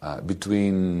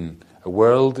between a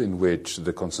world in which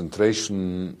the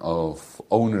concentration of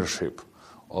ownership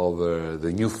over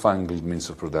the newfangled means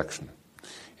of production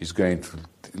is going to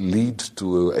lead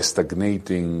to a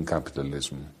stagnating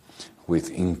capitalism with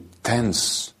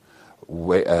intense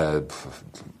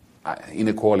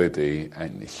inequality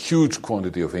and huge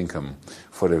quantity of income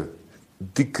for a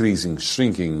decreasing,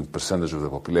 shrinking percentage of the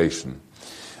population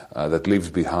that lives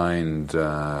behind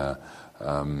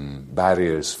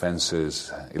barriers,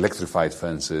 fences, electrified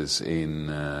fences in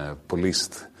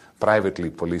privately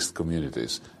policed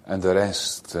communities, and the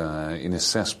rest in a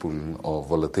cesspool of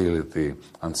volatility,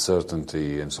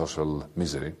 uncertainty, and social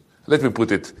misery. Let me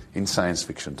put it in science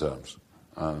fiction terms.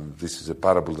 This is a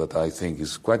parable that I think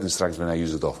is quite instructive, and I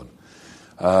use it often.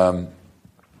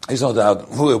 There's no doubt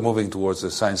we're moving towards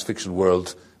a science fiction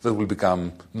world that will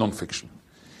become non-fiction.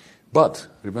 But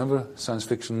remember, science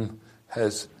fiction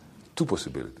has 2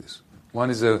 possibilities.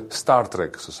 One is a Star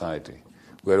Trek society,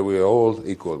 where we are all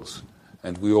equals,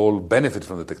 and we all benefit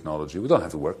from the technology. We don't have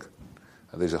to work.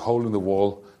 There's a hole in the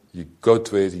wall. You go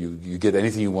to it, you get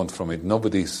anything you want from it.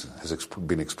 Nobody has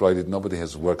been exploited. Nobody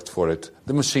has worked for it.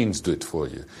 The machines do it for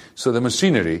you. So the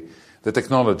machinery, the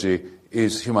technology,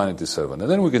 is humanity's servant.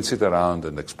 And then we can sit around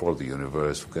and explore the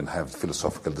universe. We can have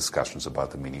philosophical discussions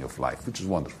about the meaning of life, which is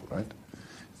wonderful, right?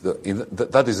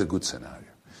 That is a good scenario.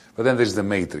 But then there's the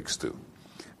Matrix too,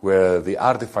 where the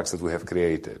artifacts that we have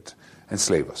created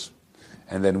enslave us.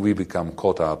 And then we become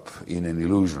caught up in an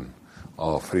illusion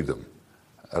of freedom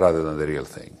rather than the real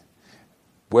thing.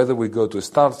 Whether we go to a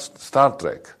Star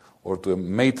Trek or to a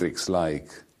Matrix-like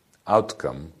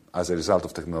outcome as a result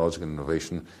of technological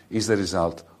innovation is the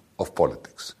result of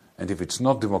politics. And if it's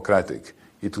not democratic,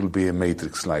 it will be a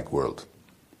Matrix-like world.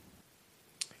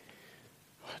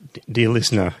 Dear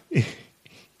listener,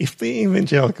 if the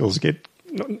evangelicals get...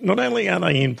 Not only are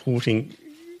they importing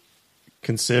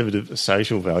conservative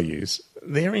social values,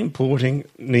 they're importing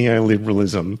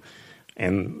neoliberalism,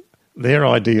 and their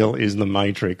ideal is the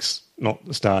Matrix, not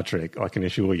Star Trek, I can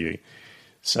assure you.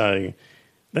 So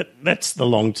that's the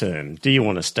long term. Do you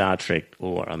want a Star Trek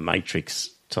or a Matrix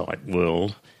type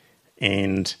world?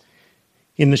 And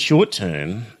in the short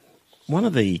term, one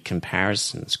of the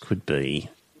comparisons could be,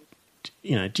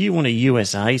 do you want a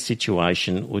USA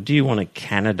situation or do you want a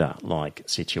Canada-like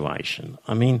situation?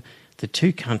 I mean, the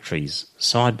two countries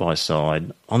side by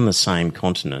side on the same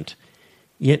continent,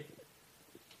 yet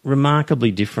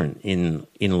remarkably different in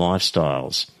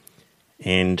lifestyles.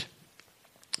 And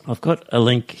I've got a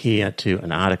link here to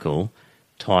an article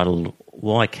titled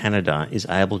Why Canada is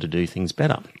Able to Do Things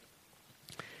Better.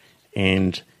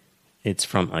 And it's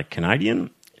from a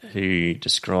Canadian who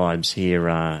describes here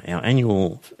our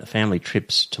annual family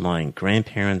trips to my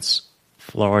grandparents'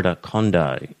 Florida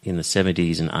condo in the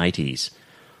 70s and 80s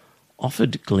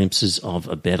offered glimpses of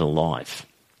a better life.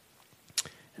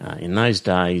 In those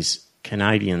days,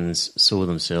 Canadians saw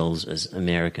themselves as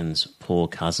Americans' poor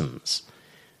cousins.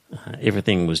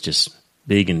 Everything was just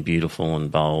big and beautiful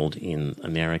and bold in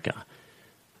America.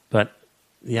 But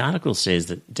the article says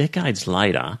that decades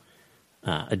later,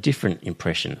 a different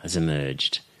impression has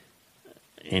emerged,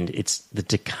 and it's the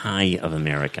decay of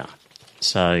America.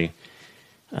 So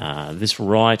this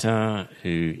writer,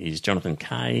 who is Jonathan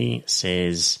Kay,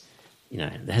 says, there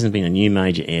hasn't been a new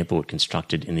major airport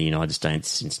constructed in the United States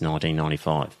since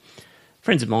 1995.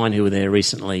 Friends of mine who were there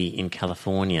recently in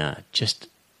California just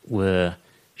were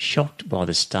shocked by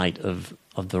the state of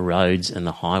the roads and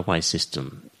the highway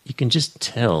system. You can just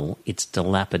tell it's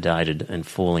dilapidated and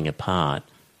falling apart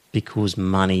because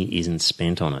money isn't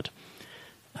spent on it.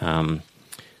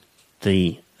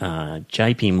 The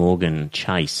JP Morgan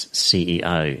Chase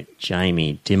CEO,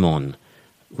 Jamie Dimon,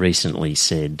 recently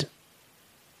said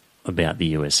about the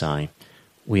USA,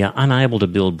 "We are unable to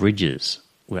build bridges.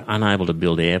 We're unable to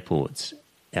build airports.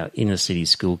 Our inner city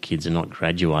school kids are not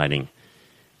graduating.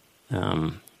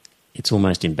 It's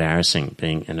almost embarrassing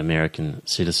being an American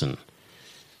citizen."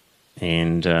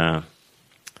 And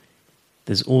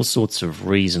there's all sorts of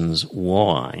reasons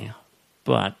why,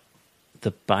 but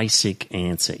the basic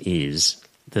answer is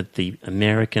that the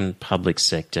American public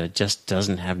sector just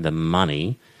doesn't have the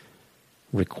money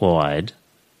required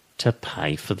to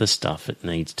pay for the stuff it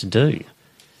needs to do.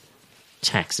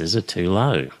 Taxes are too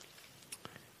low.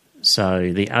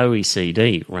 So the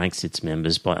OECD ranks its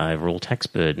members by overall tax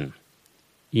burden.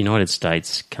 United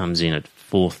States comes in at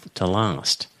fourth to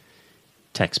last.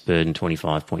 Tax burden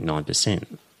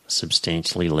 25.9%,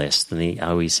 substantially less than the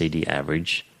OECD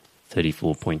average,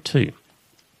 34.2%.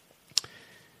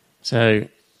 So,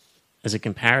 as a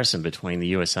comparison between the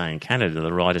USA and Canada,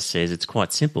 the writer says it's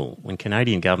quite simple. When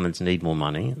Canadian governments need more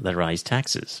money, they raise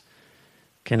taxes.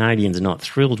 Canadians are not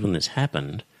thrilled when this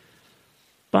happened,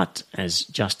 but as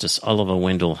Justice Oliver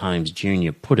Wendell Holmes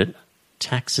Jr. put it,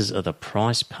 taxes are the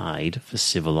price paid for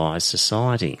civilised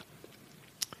society.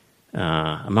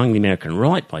 Among the American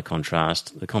right, by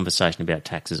contrast, the conversation about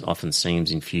taxes often seems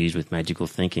infused with magical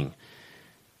thinking.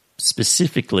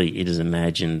 Specifically, it is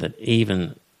imagined that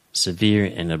even severe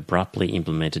and abruptly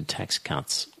implemented tax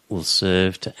cuts will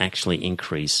serve to actually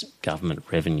increase government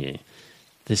revenue.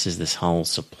 This is this whole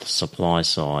supply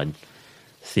side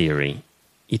theory.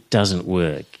 It doesn't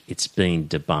work. It's been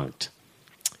debunked.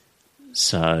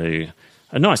 So,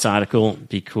 a nice article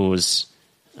because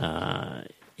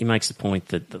he makes the point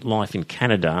that life in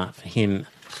Canada, for him,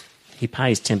 he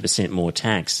pays 10% more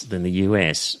tax than the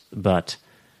US, but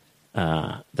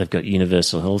they've got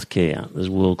universal health care, there's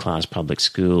world-class public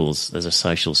schools, there's a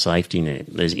social safety net,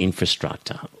 there's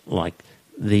infrastructure. Like,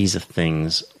 these are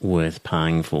things worth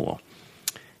paying for.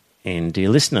 And, dear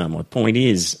listener, my point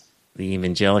is the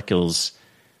evangelicals,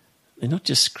 they're not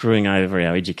just screwing over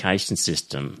our education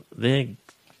system, they're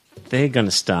going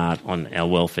to start on our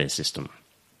welfare system.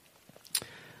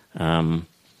 Not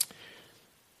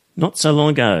so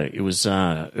long ago, it was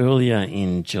earlier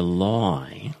in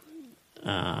July,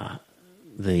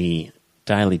 the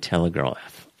Daily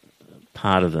Telegraph,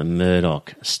 part of the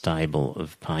Murdoch stable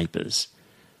of papers,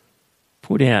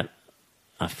 put out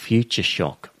a Future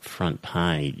Shock front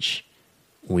page,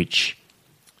 which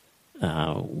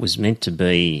was meant to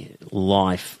be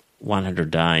life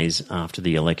 100 days after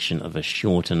the election of a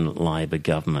shortened Labor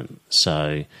government.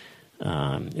 So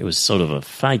it was sort of a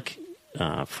fake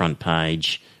front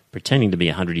page, pretending to be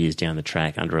 100 years down the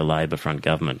track under a Labor front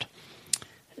government,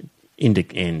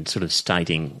 and sort of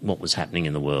stating what was happening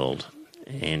in the world.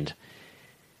 And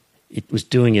it was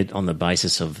doing it on the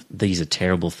basis of these are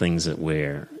terrible things that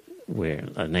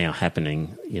are now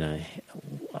happening.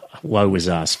 Woe is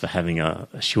us for having a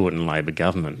shortened Labor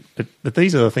government. But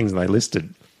these are the things they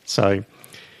listed. So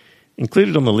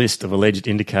included on the list of alleged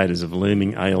indicators of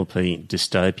looming ALP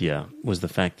dystopia was the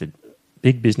fact that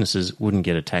big businesses wouldn't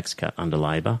get a tax cut under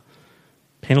Labor.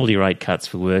 Penalty rate cuts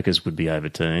for workers would be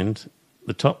overturned.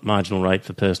 The top marginal rate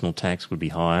for personal tax would be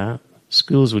higher.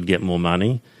 Schools would get more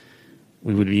money.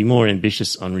 We would be more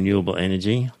ambitious on renewable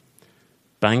energy.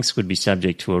 Banks would be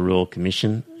subject to a royal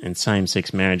commission, and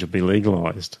same-sex marriage would be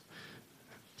legalised.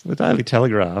 So the Daily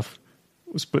Telegraph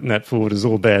was putting that forward as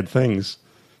all bad things.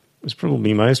 It was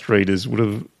probably most readers would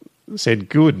have said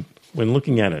good when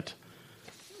looking at it.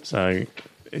 So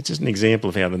it's just an example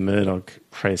of how the Murdoch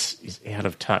press is out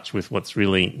of touch with what's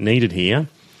really needed here.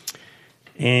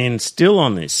 And still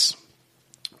on this,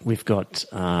 we've got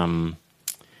an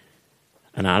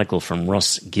article from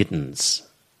Ross Gittins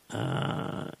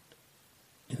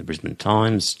in the Brisbane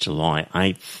Times, July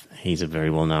 8th. He's a very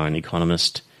well-known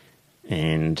economist,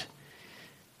 and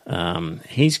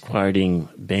he's quoting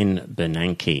Ben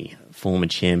Bernanke, former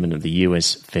chairman of the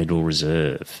US Federal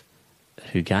Reserve,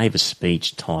 who gave a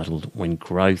speech titled "When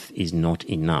Growth is Not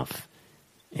Enough."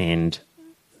 And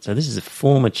so this is a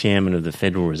former chairman of the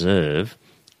Federal Reserve.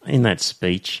 In that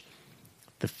speech,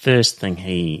 the first thing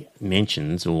he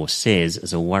mentions or says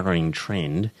as a worrying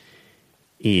trend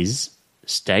is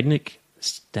stagnant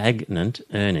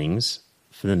earnings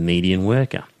for the median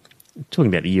worker. I'm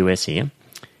talking about the US here.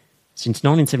 Since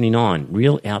 1979,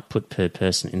 real output per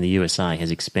person in the USA has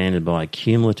expanded by a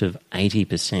cumulative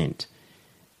 80%.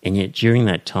 And yet during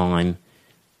that time,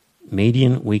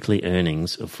 median weekly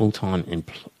earnings of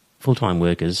full-time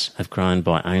workers have grown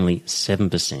by only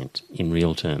 7% in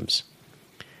real terms.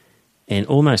 And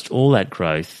almost all that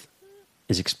growth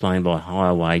is explained by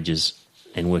higher wages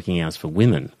and working hours for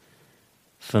women.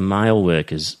 For male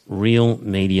workers, real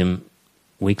median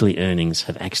weekly earnings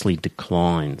have actually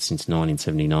declined since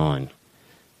 1979.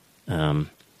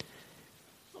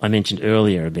 I mentioned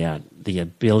earlier about the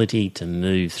ability to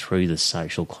move through the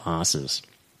social classes.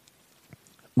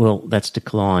 Well, that's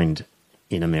declined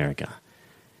in America.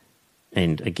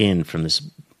 And again, from this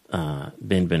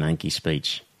Ben Bernanke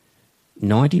speech,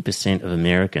 90% of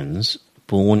Americans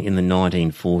born in the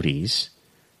 1940s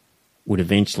would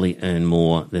eventually earn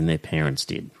more than their parents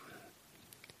did.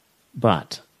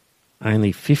 But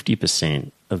only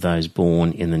 50% of those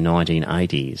born in the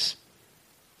 1980s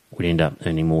would end up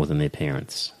earning more than their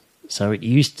parents. So it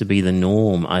used to be the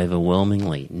norm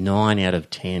overwhelmingly. 9 out of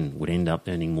 10 would end up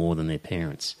earning more than their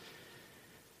parents.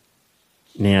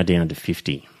 Now down to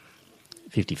 50-50.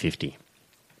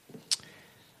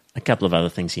 A couple of other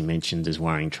things he mentioned as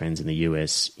worrying trends in the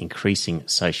US: increasing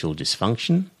social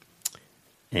dysfunction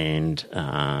and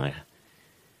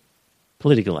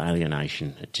political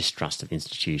alienation, distrust of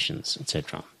institutions,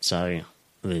 etc. So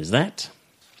there's that.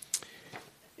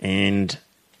 And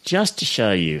just to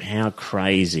show you how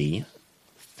crazy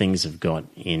things have got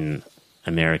in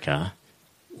America,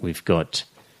 we've got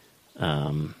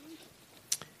a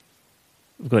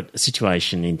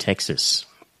situation in Texas.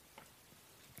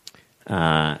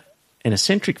 An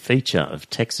eccentric feature of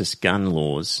Texas gun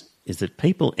laws is that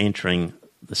people entering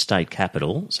the state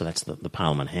capitol, so that's the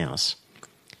Parliament House,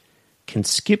 can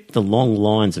skip the long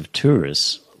lines of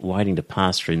tourists waiting to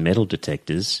pass through metal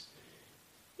detectors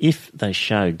if they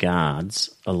show guards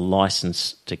a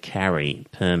licence to carry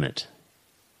permit.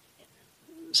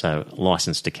 So,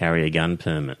 licence to carry a gun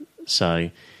permit.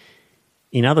 So,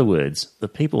 in other words, the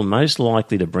people most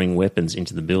likely to bring weapons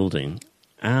into the building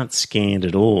aren't scanned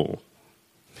at all.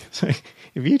 So,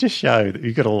 if you just show that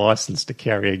you've got a licence to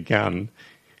carry a gun,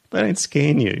 they don't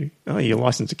scan you. Oh, you're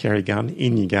licensed to carry a gun,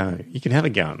 in you go. You can have a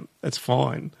gun, that's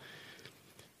fine.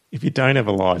 If you don't have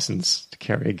a licence to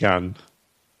carry a gun,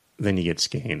 then you get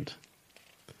scanned.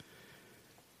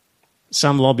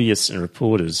 Some lobbyists and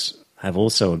reporters have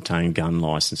also obtained gun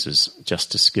licences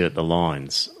just to skirt the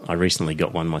lines. I recently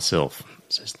got one myself,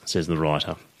 says the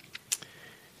writer.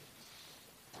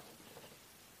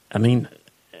 I mean,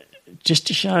 just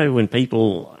to show when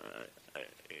people,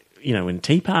 when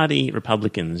Tea Party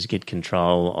Republicans get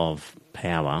control of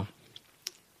power,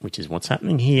 which is what's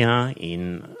happening here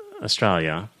in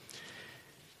Australia,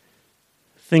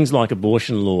 things like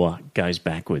abortion law goes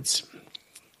backwards.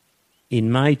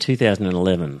 In May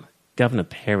 2011, Governor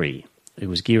Perry, who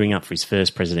was gearing up for his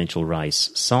first presidential race,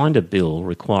 signed a bill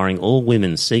requiring all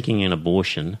women seeking an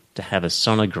abortion to have a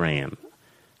sonogram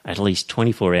at least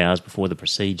 24 hours before the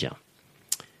procedure.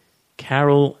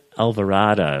 Carol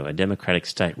Alvarado, a Democratic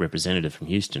state representative from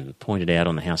Houston, pointed out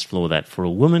on the House floor that for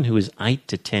a woman who is 8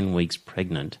 to 10 weeks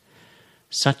pregnant,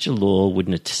 such a law would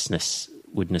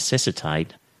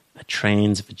necessitate a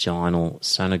transvaginal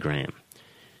sonogram.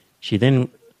 She then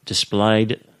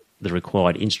displayed the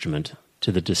required instrument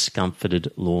to the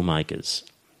discomfited lawmakers,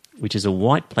 which is a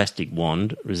white plastic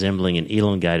wand resembling an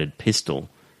elongated pistol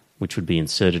which would be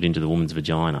inserted into the woman's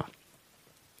vagina.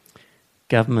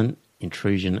 Government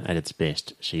intrusion at its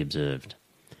best, she observed.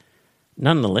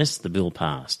 Nonetheless, the bill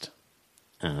passed.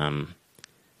 And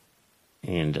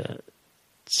a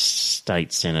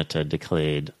state senator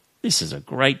declared, "This is a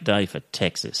great day for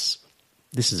Texas.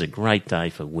 This is a great day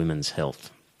for women's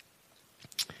health."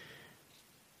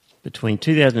 Between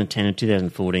 2010 and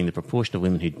 2014, the proportion of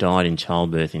women who died in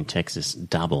childbirth in Texas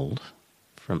doubled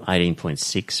from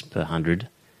 18.6 per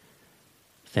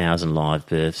 100,000 live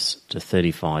births to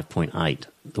 35.8,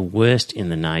 the worst in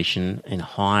the nation and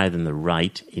higher than the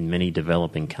rate in many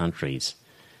developing countries.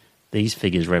 These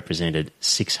figures represented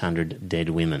 600 dead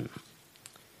women.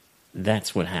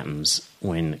 That's what happens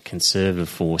when conservative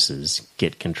forces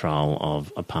get control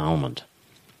of a parliament.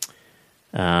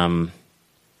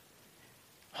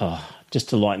 Just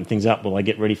to lighten things up while I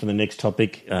get ready for the next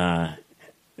topic,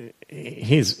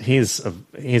 here's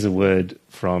a word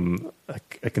from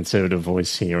a conservative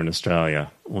voice here in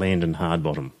Australia, Landon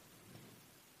Hardbottom.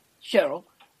 Cheryl,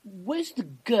 where's the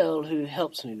girl who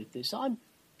helps me with this? I'm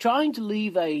trying to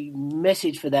leave a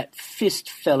message for that fist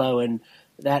fellow and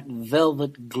that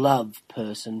velvet glove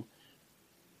person.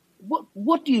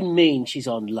 What do you mean she's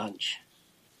on lunch?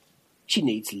 She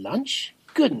needs lunch?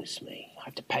 Goodness me. I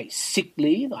have to pay sick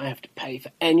leave. I have to pay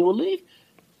for annual leave.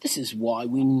 This is why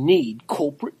we need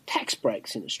corporate tax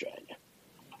breaks in Australia.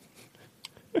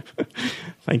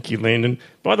 Thank you, Landon.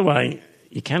 By the way,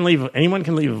 anyone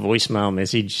can leave a voicemail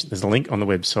message. There's a link on the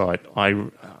website.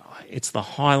 It's the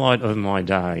highlight of my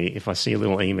day if I see a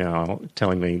little email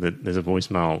telling me that there's a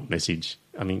voicemail message.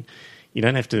 I mean, you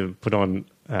don't have to put on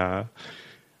a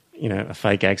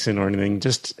fake accent or anything.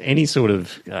 Just any sort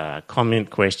of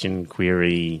comment, question,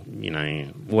 query,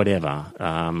 whatever.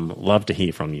 Love to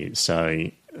hear from you. So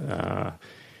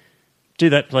do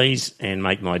that, please, and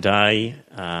make my day.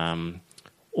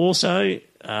 Also,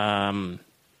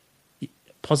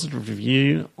 positive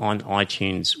review on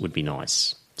iTunes would be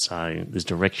nice. So there's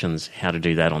directions how to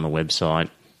do that on the website.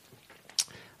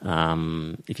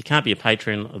 If you can't be a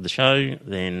patron of the show,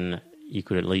 then you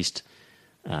could at least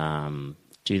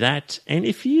do that. And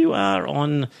if you are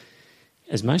on,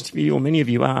 as most of you or many of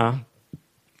you are,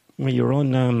 where you're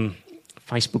on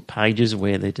Facebook pages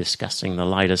where they're discussing the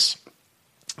latest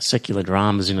secular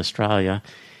dramas in Australia,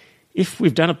 if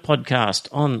we've done a podcast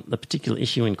on the particular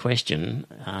issue in question,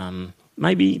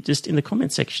 maybe just in the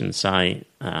comment section say,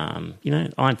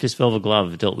 Iron Fist Velvet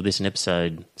Glove dealt with this in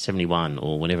episode 71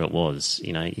 or whatever it was.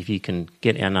 If you can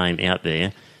get our name out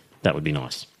there, that would be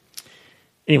nice.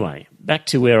 Anyway, back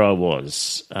to where I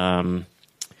was.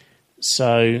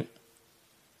 So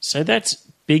that's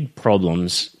big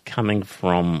problems coming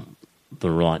from the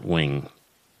right wing.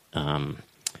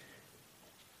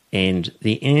 And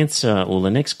the answer, or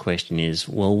the next question is,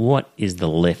 well, what is the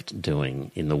left doing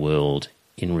in the world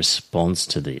in response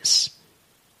to this?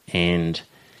 And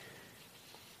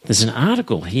there's an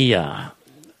article here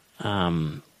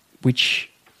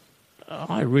which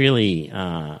I really...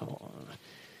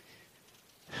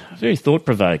 very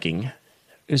thought-provoking.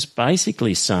 It was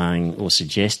basically saying or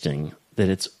suggesting that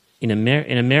it's in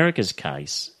America's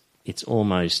case, it's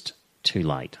almost too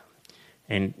late.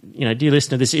 And, dear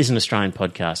listener, this is an Australian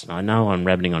podcast, and I know I'm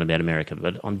rabbiting on about America,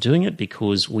 but I'm doing it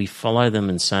because we follow them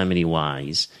in so many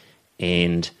ways,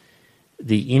 and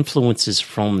the influences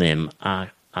from them are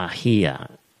here,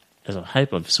 as I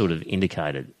hope I've sort of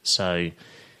indicated. So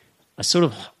I sort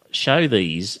of show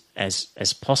these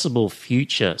as possible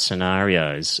future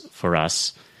scenarios for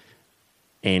us,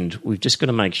 and we've just got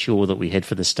to make sure that we head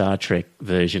for the Star Trek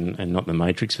version and not the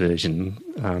Matrix version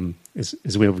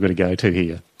is where we've got to go to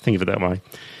here. Think of it that way.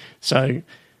 So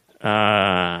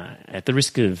at the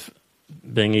risk of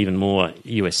being even more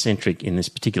US-centric in this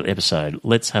particular episode,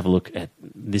 let's have a look at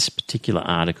this particular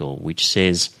article, which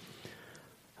says...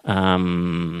 so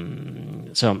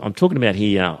I'm talking about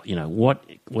here,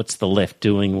 what's the left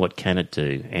doing, what can it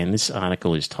do? And this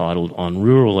article is titled, "On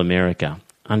Rural America,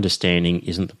 Understanding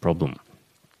Isn't the Problem."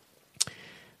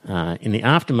 In the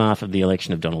aftermath of the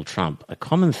election of Donald Trump, a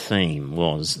common theme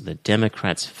was that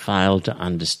Democrats failed to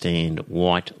understand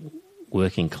white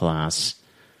working class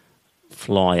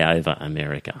flyover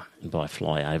America. And by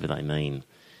flyover they mean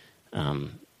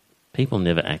people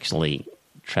never actually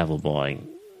travel by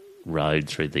road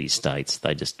through these states.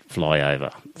 They just fly over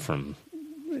from...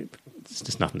 There's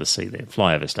just nothing to see there.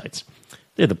 Flyover states.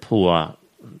 They're the poor,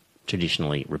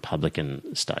 traditionally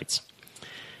Republican states.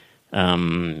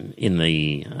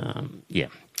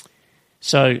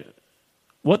 So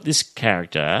what this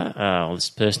character, or this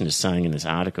person is saying in this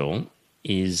article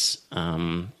is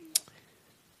that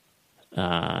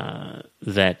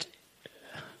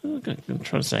I'm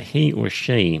trying to say he or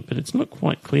she, but it's not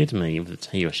quite clear to me if it's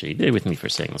he or she. Bear with me for a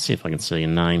second. I'll see if I can see a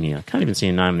name here. I can't even see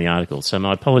a name in the article, so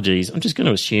my apologies. I'm just going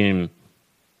to assume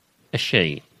a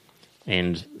she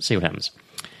and see what happens.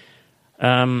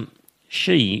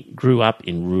 She grew up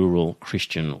in rural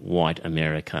Christian white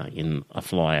America in a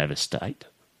flyover state.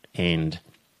 And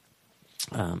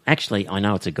actually, I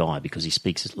know it's a guy because he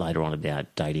speaks later on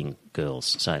about dating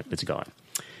girls. So it's a guy.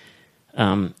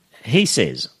 He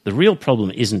says, the real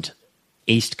problem isn't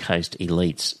East Coast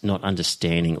elites not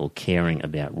understanding or caring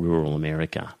about rural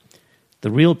America.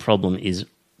 The real problem is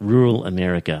rural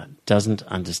America doesn't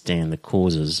understand the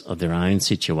causes of their own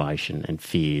situation and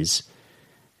fears,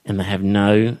 and they have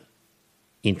no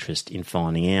interest in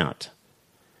finding out.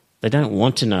 They don't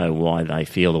want to know why they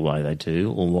feel the way they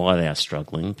do or why they are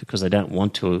struggling, because they don't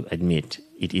want to admit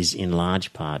it is in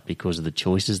large part because of the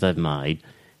choices they've made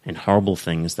and horrible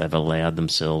things they've allowed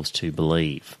themselves to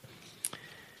believe.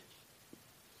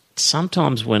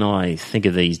 Sometimes when I think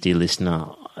of these, dear listener,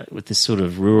 with this sort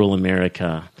of rural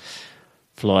America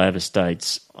flyover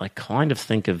states, I kind of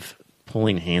think of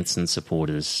Pauline Hanson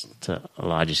supporters to a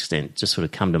large extent, just sort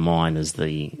of come to mind as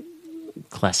the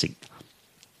classic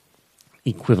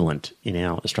equivalent in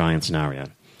our Australian scenario.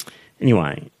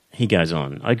 Anyway, he goes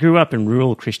on, I grew up in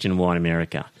rural Christian white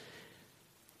America.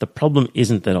 The problem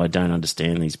isn't that I don't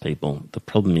understand these people. The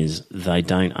problem is they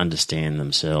don't understand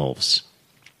themselves.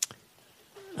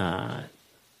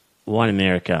 White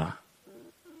America,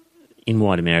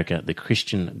 the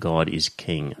Christian God is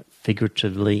king,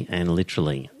 figuratively and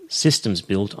literally. Systems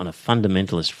built on a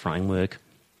fundamentalist framework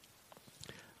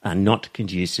are not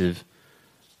conducive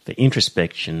for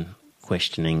introspection,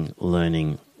 questioning,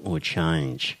 learning, or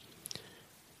change.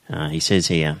 He says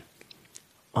here,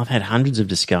 I've had hundreds of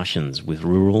discussions with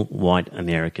rural white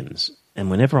Americans, and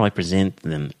whenever I present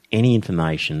them any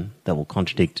information that will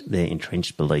contradict their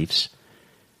entrenched beliefs,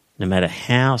 no matter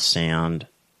how sound,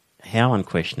 how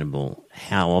unquestionable,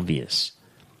 how obvious,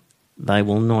 they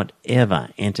will not ever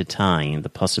entertain the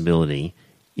possibility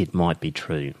it might be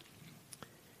true.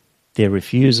 Their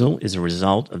refusal is a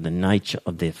result of the nature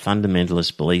of their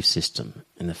fundamentalist belief system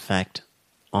and the fact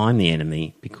I'm the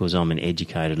enemy because I'm an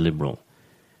educated liberal.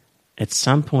 At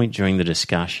some point during the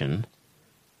discussion,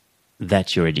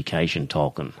 that's your education,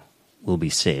 Tolkien, will be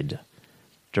said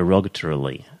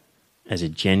derogatorily as a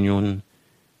general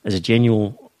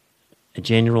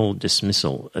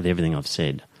dismissal of everything I've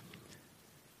said.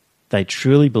 They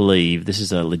truly believe this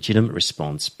is a legitimate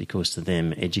response because to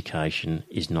them education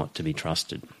is not to be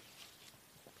trusted.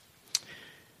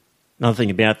 Another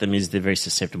thing about them is they're very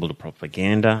susceptible to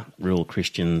propaganda. Rural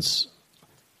Christians,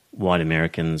 white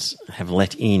Americans have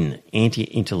let in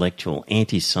anti-intellectual,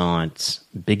 anti-science,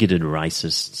 bigoted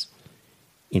racists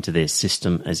into their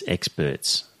system as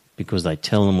experts because they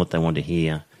tell them what they want to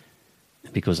hear,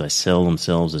 because they sell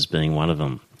themselves as being one of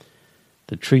them.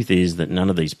 The truth is that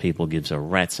none of these people gives a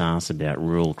rat's ass about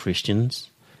rural Christians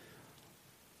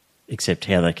except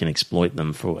how they can exploit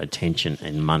them for attention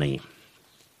and money.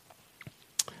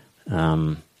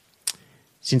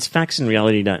 Since facts and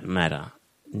reality don't matter,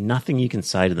 nothing you can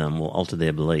say to them will alter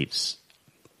their beliefs.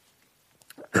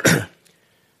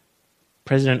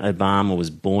 President Obama was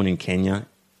born in Kenya,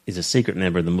 is a secret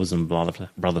member of the Muslim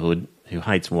Brotherhood who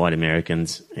hates white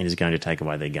Americans and is going to take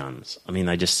away their guns. I mean,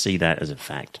 they just see that as a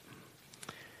fact.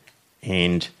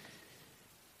 And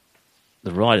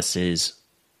the writer says,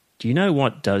 do you know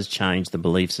what does change the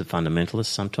beliefs of fundamentalists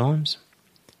sometimes?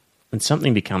 When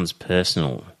something becomes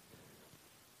personal.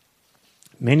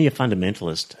 Many a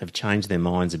fundamentalist have changed their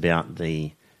minds about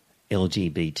the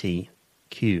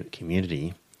LGBTQ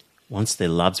community once their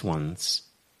loved ones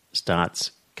starts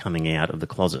coming out of the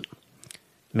closet.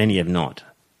 Many have not,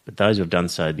 but those who have done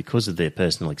so because of their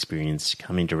personal experience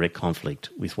come in direct conflict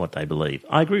with what they believe.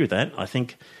 I agree with that. I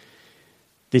think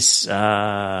this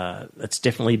it's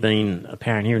definitely been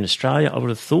apparent here in Australia. I would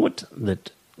have thought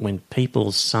that when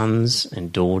people's sons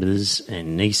and daughters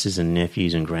and nieces and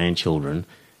nephews and grandchildren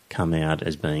come out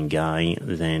as being gay,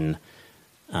 then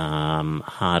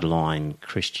hardline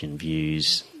Christian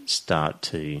views start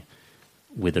to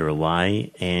wither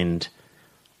away. And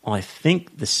I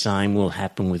think the same will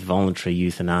happen with voluntary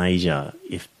euthanasia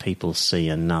if people see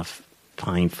enough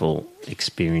painful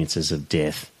experiences of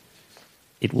death.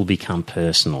 It will become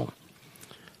personal.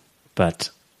 But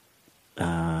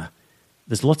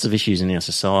there's lots of issues in our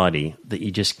society that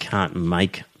you just can't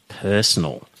make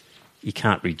personal. You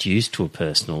can't reduce to a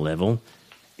personal level.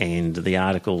 And the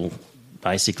article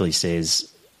basically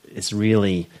says it's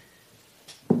really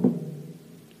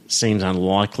seems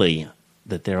unlikely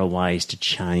that there are ways to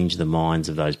change the minds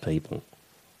of those people.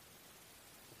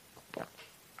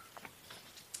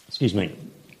 Excuse me.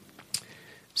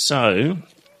 So,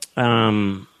 we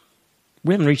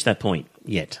haven't reached that point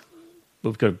yet.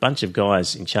 We've got a bunch of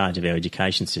guys in charge of our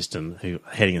education system who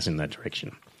are heading us in that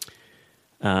direction.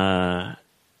 So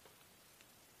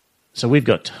we've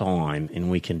got time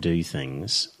and we can do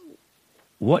things.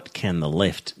 What can the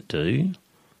left do?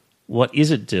 What is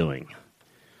it doing?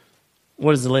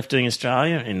 What is the left doing in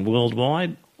Australia and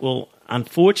worldwide? Well,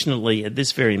 unfortunately, at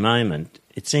this very moment,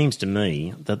 it seems to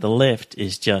me that the left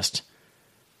is just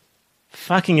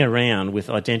fucking around with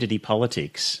identity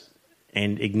politics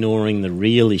and ignoring the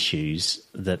real issues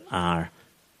that are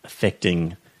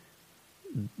affecting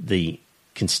the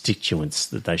constituents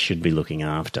that they should be looking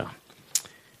after.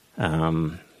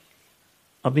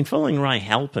 I've been following Ray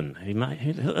Halpin, who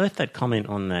left that comment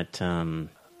on that on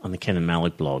the Ken and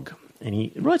Malik blog, and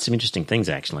he wrote some interesting things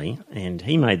actually. And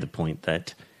he made the point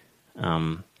that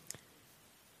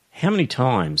how many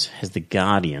times has The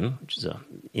Guardian, which is an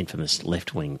infamous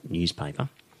left-wing newspaper,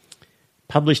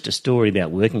 published a story about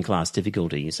working class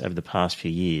difficulties over the past few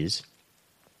years,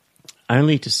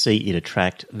 only to see it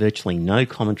attract virtually no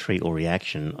commentary or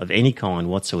reaction of any kind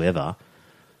whatsoever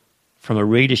from a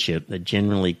readership that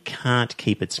generally can't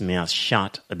keep its mouth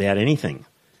shut about anything.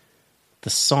 The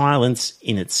silence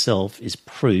in itself is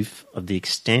proof of the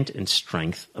extent and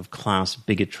strength of class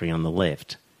bigotry on the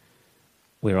left,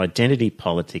 where identity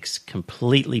politics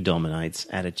completely dominates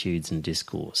attitudes and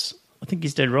discourse. I think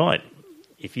he's dead right.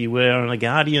 If you were on a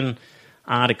Guardian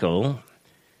article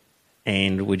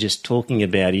and we're just talking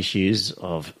about issues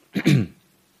of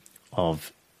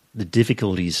of the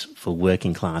difficulties for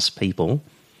working class people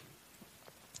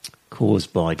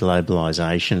caused by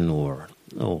globalisation or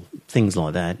things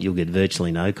like that, you'll get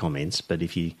virtually no comments. But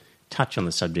if you touch on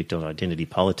the subject of identity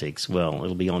politics, well,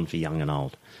 it'll be on for young and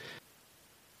old.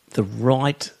 The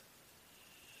right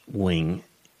wing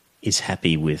is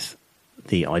happy with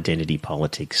the identity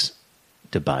politics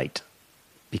debate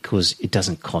because it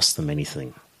doesn't cost them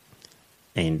anything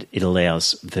and it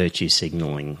allows virtue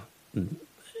signalling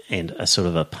and a sort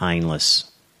of a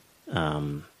painless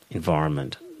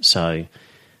environment. So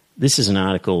this is an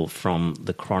article from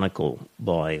The Chronicle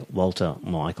by Walter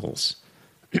Michaels,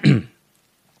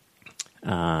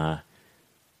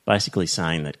 basically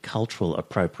saying that cultural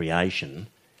appropriation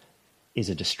is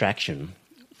a distraction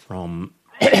from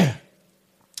the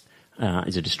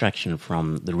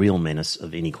real menace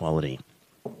of inequality.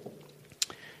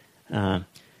 The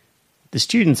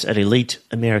students at elite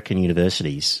American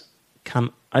universities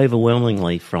come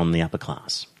overwhelmingly from the upper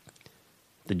class.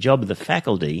 The job of the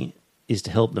faculty is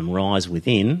to help them rise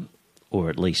within, or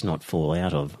at least not fall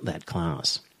out of, that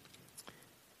class.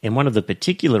 And one of the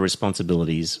particular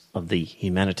responsibilities of the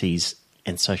humanities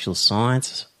and social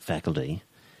science faculty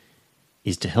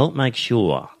is to help make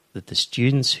sure that the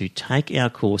students who take our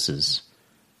courses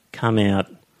come out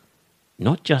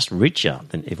not just richer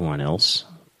than everyone else,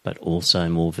 but also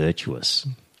more virtuous.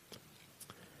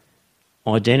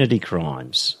 Identity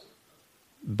crimes,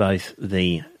 both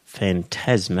the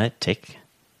phantasmatic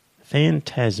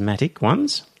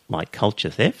ones, like culture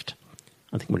theft.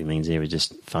 I think what he means there is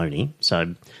just phony.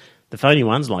 So the phony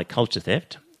ones like culture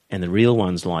theft and the real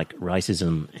ones like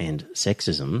racism and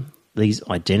sexism, these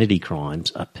identity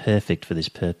crimes are perfect for this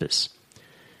purpose.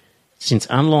 Since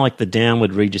unlike the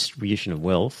downward redistribution of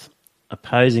wealth,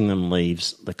 opposing them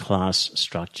leaves the class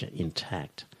structure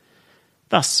intact.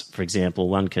 Thus, for example,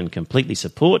 one can completely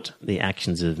support the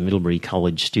actions of Middlebury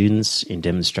College students in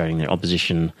demonstrating their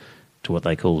opposition to what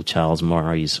they call Charles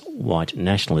Murray's white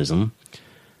nationalism,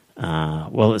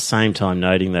 while at the same time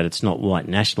noting that it's not white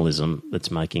nationalism that's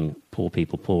making poor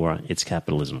people poorer, it's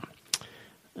capitalism.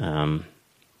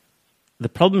 The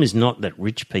problem is not that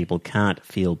rich people can't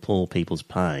feel poor people's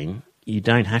pain. You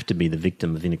don't have to be the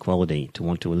victim of inequality to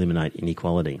want to eliminate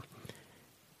inequality.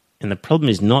 And the problem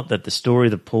is not that the story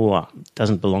of the poor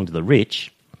doesn't belong to the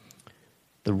rich.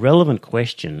 The relevant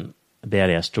question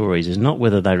about our stories is not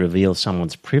whether they reveal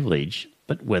someone's privilege,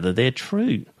 but whether they're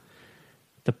true.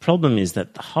 The problem is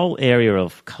that the whole area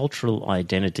of cultural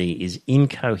identity is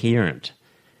incoherent,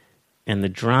 and the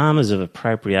dramas of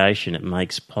appropriation it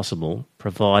makes possible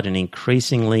provide an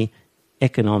increasingly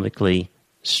economically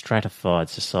stratified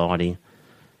society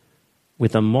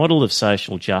with a model of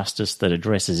social justice that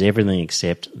addresses everything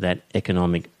except that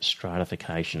economic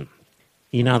stratification.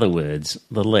 In other words,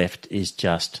 the left is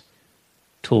just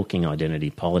talking identity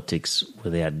politics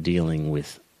without dealing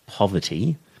with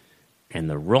poverty, and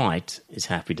the right is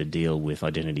happy to deal with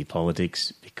identity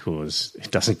politics because it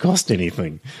doesn't cost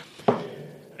anything.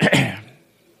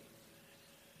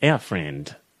 Our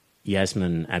friend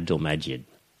Yasmin Abdul-Majid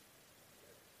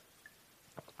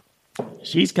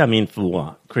She's come in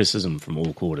for criticism from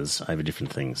all quarters over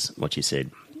different things, what she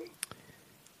said.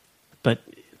 But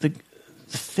the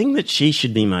thing that she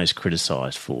should be most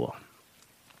criticised for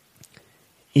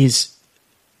is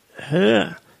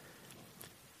her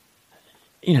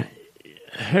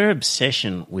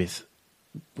obsession with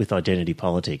identity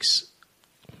politics.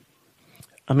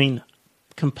 I mean,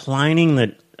 complaining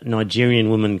that Nigerian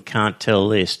women can't tell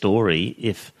their story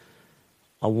if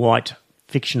a white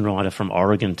fiction writer from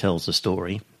Oregon tells the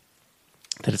story,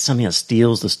 that it somehow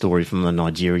steals the story from the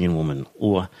Nigerian woman,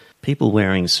 or people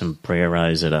wearing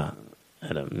sombreros at a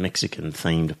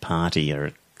Mexican-themed party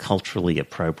are culturally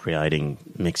appropriating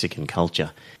Mexican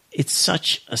culture. It's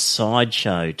such a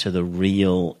sideshow to the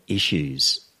real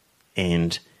issues.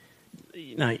 And,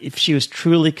 if she was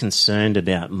truly concerned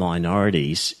about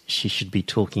minorities, she should be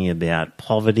talking about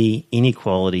poverty,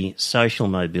 inequality, social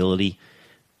mobility,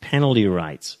 penalty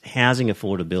rates, housing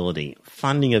affordability,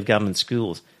 funding of government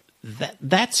schools.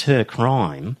 That's her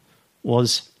crime,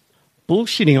 was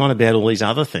bullshitting on about all these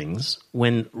other things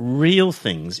when real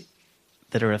things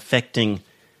that are affecting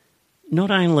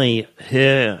not only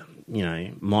her,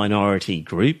 minority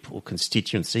group or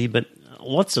constituency, but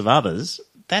lots of others,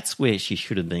 that's where she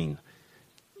should have been.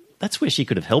 That's where she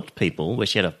could have helped people, where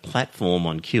she had a platform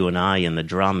on Q&A and The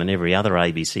Drum and every other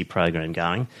ABC program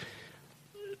going.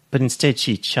 But instead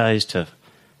she chose to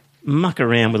muck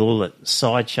around with all the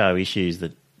sideshow issues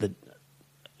that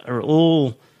are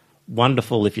all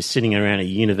wonderful if you're sitting around a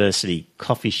university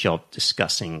coffee shop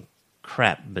discussing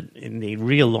crap, but in the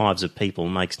real lives of people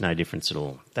makes no difference at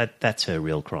all. That's her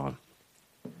real crime.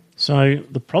 So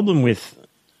the problem with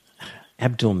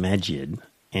Abdul Majid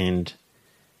and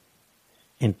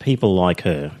people like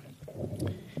her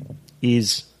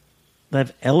is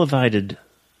they've elevated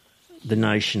the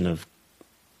notion of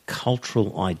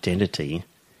cultural identity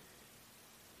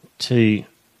to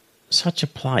such a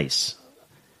place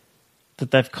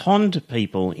that they've conned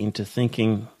people into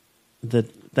thinking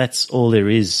that that's all there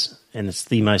is and it's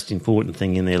the most important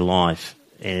thing in their life,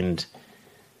 and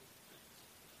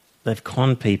they've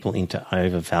conned people into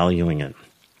overvaluing it.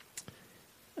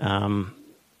 An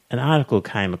article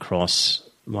came across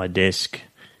my desk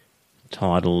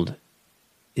titled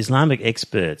 "Islamic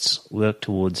Experts Work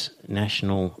Towards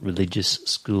National Religious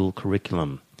School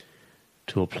Curriculum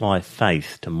to Apply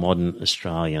Faith to Modern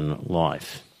Australian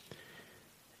Life."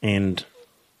 And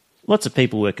lots of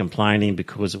people were complaining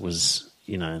because it was,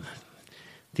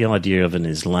 the idea of an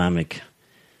Islamic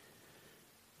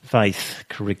faith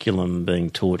curriculum being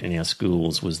taught in our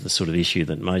schools was the sort of issue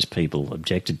that most people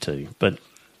objected to. But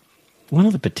one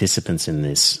of the participants in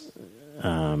this,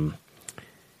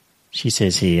 she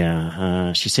says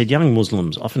here, she said young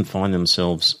Muslims often find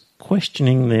themselves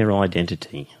questioning their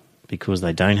identity because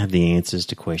they don't have the answers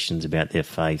to questions about their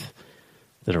faith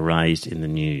that are raised in the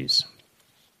news.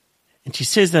 And she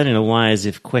says that in a way as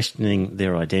if questioning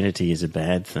their identity is a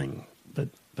bad thing.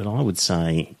 But I would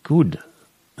say, good.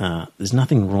 There's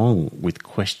nothing wrong with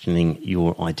questioning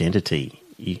your identity.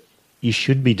 You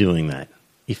should be doing that.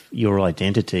 If your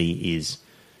identity is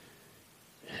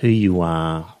who you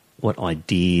are, what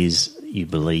ideas you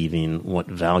believe in, what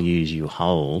values you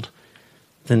hold,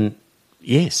 then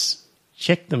yes,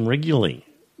 check them regularly.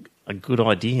 A good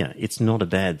idea. It's not a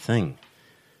bad thing.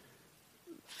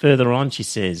 Further on, she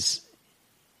says,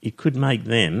 it could make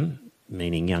them,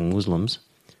 meaning young Muslims,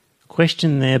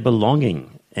 question their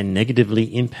belonging and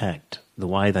negatively impact the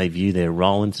way they view their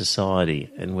role in society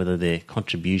and whether their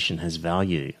contribution has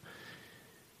value.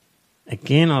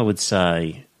 Again, I would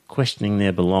say questioning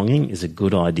their belonging is a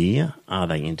good idea. Are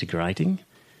they integrating?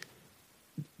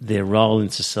 Their role in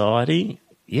society,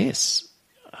 yes.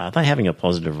 Are they having a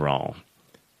positive role?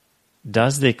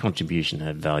 Does their contribution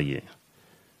have value?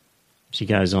 She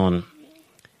goes on,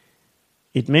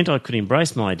 it meant I could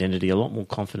embrace my identity a lot more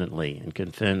confidently and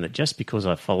confirm that just because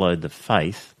I followed the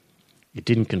faith, it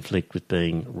didn't conflict with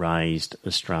being raised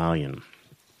Australian.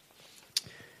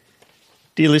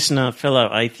 Dear listener,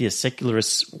 fellow atheists,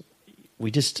 secularists,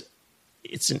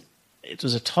 it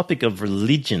was a topic of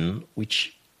religion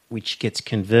which gets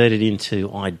converted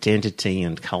into identity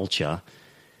and culture,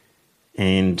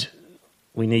 and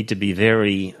we need to be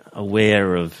very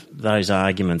aware of those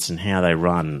arguments and how they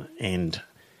run, and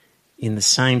in the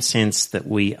same sense that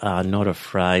we are not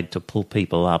afraid to pull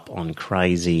people up on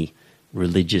crazy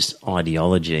religious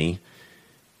ideology,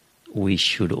 we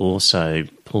should also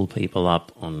pull people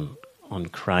up on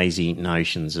crazy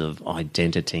notions of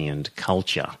identity and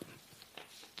culture.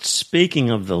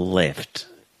 Speaking of the left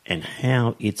and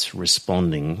how it's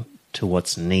responding to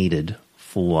what's needed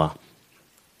for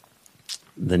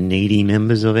the needy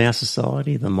members of our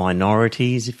society, the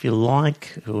minorities, if you like,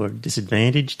 who are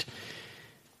disadvantaged.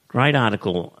 Great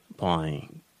article by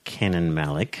Kenan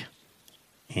Malik,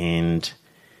 and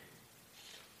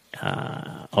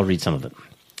I'll read some of it.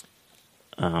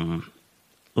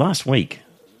 Last week,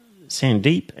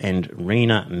 Sandeep and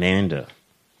Reena Manda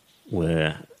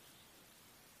were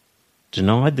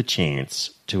denied the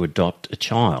chance to adopt a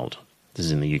child. This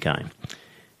is in the UK.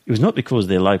 It was not because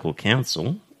their local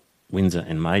council, Windsor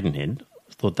and Maidenhead,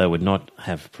 thought they would not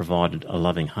have provided a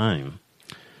loving home,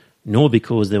 nor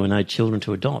because there were no children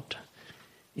to adopt.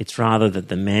 It's rather that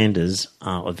the Mandas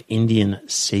are of Indian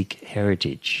Sikh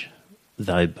heritage,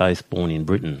 though both born in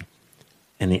Britain,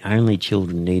 and the only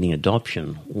children needing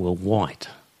adoption were white.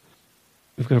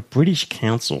 We've got a British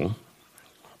council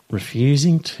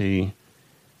refusing to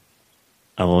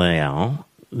allow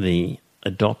the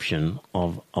adoption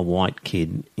of a white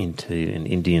kid into an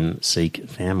Indian Sikh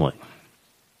family.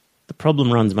 The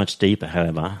problem runs much deeper,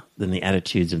 however, than the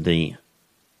attitudes of the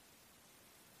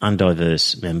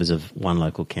undiverse members of one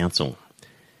local council.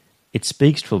 It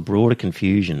speaks to a broader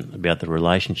confusion about the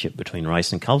relationship between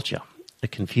race and culture, a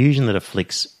confusion that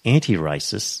afflicts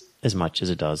anti-racists as much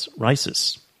as it does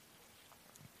racists.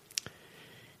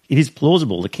 It is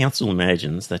plausible the council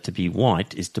imagines that to be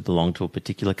white is to belong to a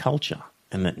particular culture,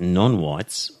 and that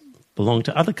non-whites belong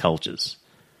to other cultures.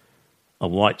 A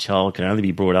white child can only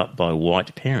be brought up by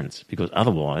white parents because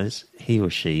otherwise he or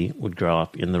she would grow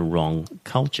up in the wrong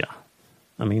culture.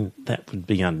 I mean, that would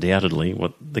be undoubtedly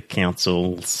what the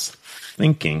council's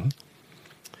thinking.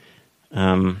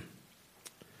 More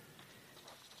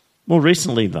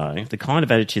recently, though, the kind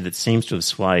of attitude that seems to have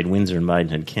swayed Windsor and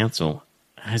Maidenhead Council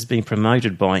has been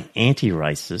promoted by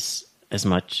anti-racists as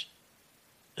much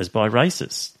as by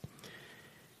racists.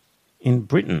 In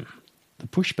Britain, the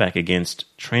pushback against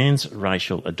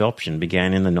transracial adoption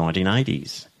began in the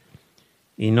 1980s.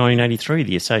 In 1983,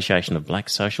 the Association of Black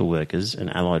Social Workers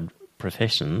and Allied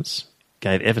Professions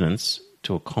gave evidence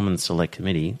to a Common Select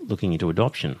Committee looking into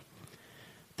adoption.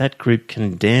 That group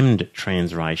condemned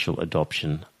transracial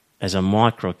adoption as a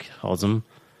microcosm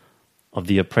of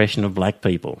the oppression of black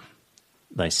people.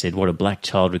 They said what a black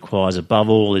child requires above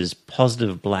all is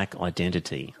positive black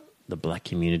identity. The black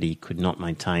community could not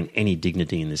maintain any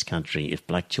dignity in this country if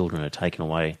black children are taken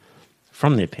away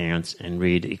from their parents and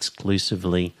reared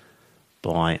exclusively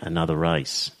by another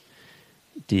race.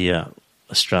 Dear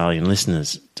Australian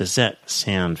listeners, does that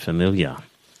sound familiar?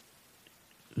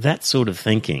 That sort of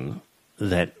thinking,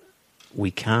 that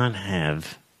we can't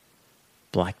have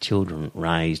black children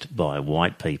raised by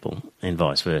white people and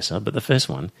vice versa, but the first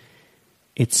one,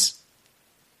 it's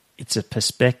a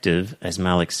perspective, as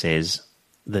Malik says,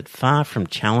 that far from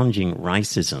challenging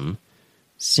racism,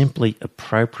 simply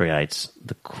appropriates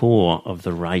the core of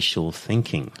the racial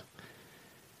thinking.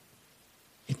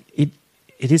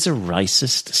 It is a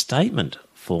racist statement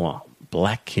for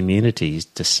black communities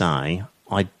to say,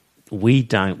 we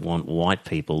don't want white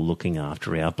people looking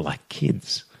after our black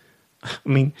kids. I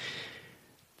mean,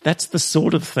 that's the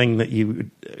sort of thing that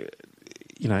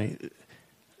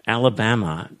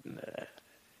Alabama,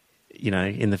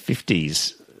 in the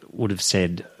 50s would have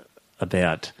said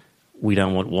about we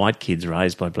don't want white kids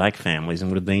raised by black families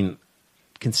and would have been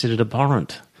considered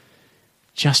abhorrent.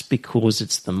 Just because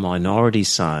it's the minority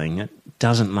saying it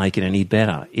doesn't make it any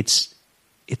better. It's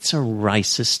a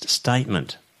racist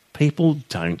statement. People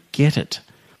don't get it.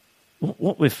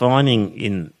 What we're finding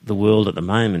in the world at the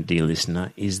moment, dear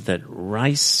listener, is that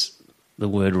the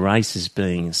word race is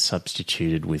being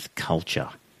substituted with culture.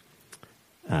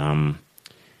 The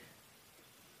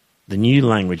new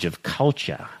language of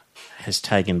culture has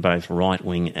taken both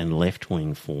right-wing and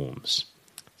left-wing forms.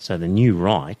 So the new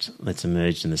right that's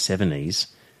emerged in the 70s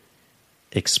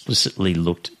explicitly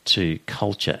looked to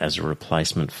culture as a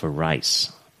replacement for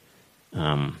race.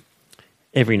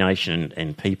 Every nation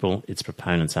and people, its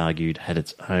proponents argued, had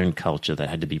its own culture that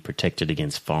had to be protected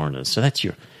against foreigners. So that's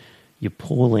your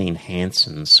Pauline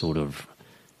Hanson sort of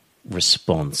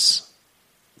response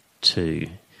to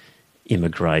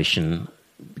immigration,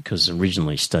 because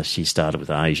originally she started with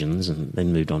Asians and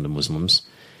then moved on to Muslims.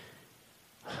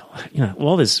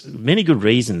 While there's many good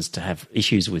reasons to have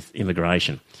issues with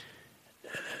immigration,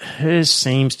 hers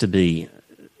seems to be,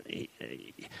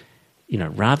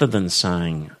 rather than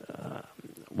saying,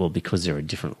 because they're a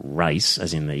different race,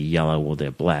 as in they're yellow or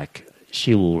they're black,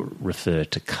 she will refer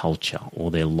to culture, or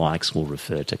their likes will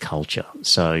refer to culture.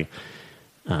 So,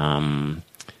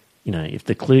 if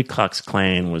the Ku Klux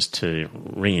Klan was to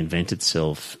reinvent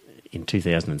itself in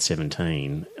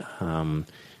 2017,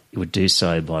 it would do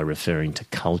so by referring to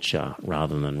culture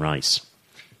rather than race.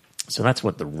 So that's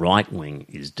what the right wing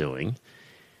is doing.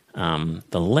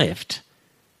 the left,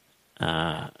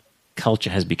 culture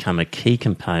has become a key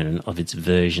component of its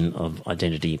version of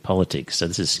identity politics. So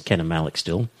this is Ken Malik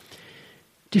still.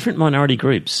 Different minority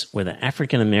groups, whether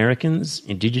African Americans,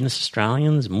 Indigenous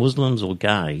Australians, Muslims or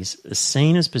gays, are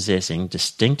seen as possessing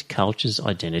distinct cultures,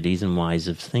 identities and ways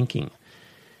of thinking.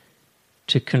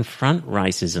 To confront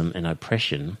racism and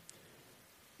oppression,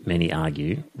 many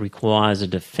argue, requires a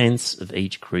defence of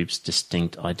each group's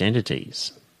distinct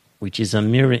identities, which is a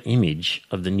mirror image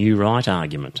of the new right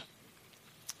argument.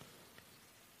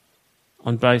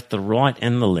 On both the right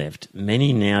and the left,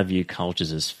 many now view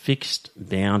cultures as fixed,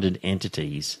 bounded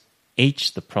entities,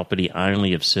 each the property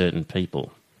only of certain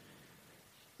people.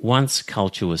 Once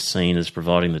culture was seen as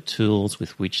providing the tools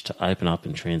with which to open up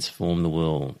and transform the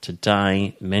world.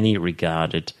 Today, many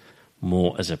regard it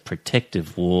more as a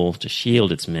protective wall to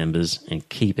shield its members and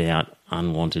keep out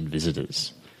unwanted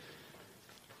visitors.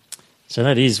 So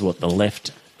that is what the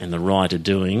left and the right are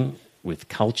doing with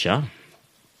culture.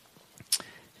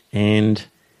 And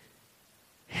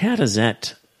how does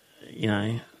that,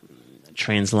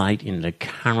 translate into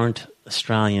current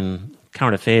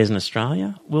affairs in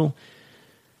Australia? Well,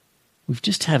 we've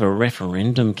just had a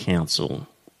referendum council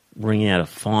bring out a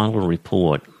final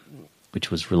report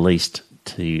which was released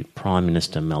to Prime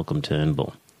Minister Malcolm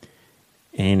Turnbull.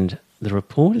 And the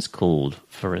report is called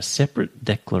for a separate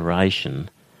declaration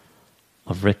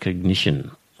of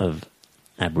recognition of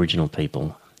Aboriginal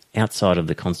people outside of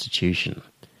the Constitution,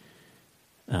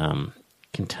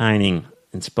 containing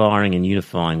inspiring and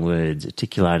unifying words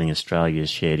articulating Australia's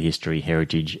shared history,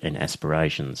 heritage and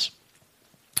aspirations.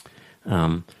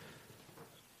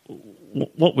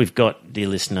 What we've got, dear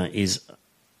listener, is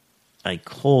a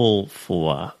call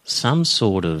for some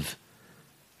sort of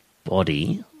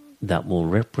body that will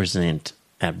represent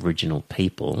Aboriginal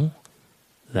people,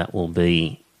 that will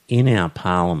be in our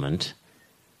parliament,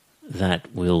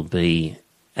 that will be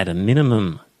at a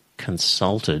minimum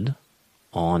consulted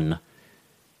on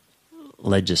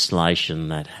legislation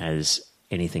that has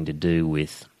anything to do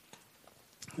with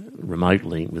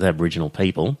remotely with Aboriginal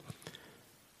people,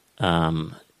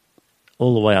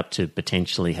 all the way up to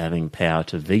potentially having power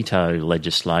to veto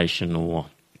legislation or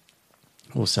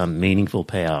some meaningful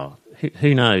power.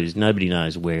 Who knows? Nobody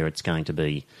knows where it's going to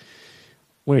be,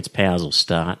 where its powers will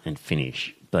start and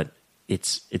finish. But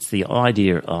it's the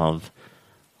idea of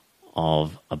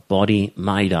a body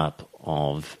made up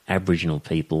of Aboriginal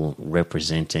people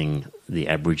representing the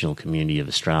Aboriginal community of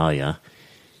Australia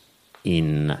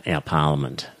in our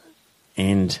parliament.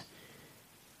 And,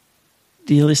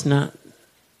 dear listener,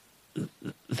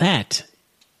 that,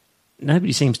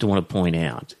 nobody seems to want to point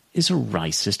out, is a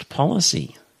racist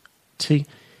policy. To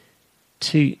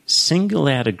single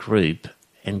out a group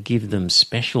and give them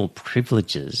special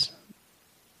privileges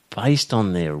based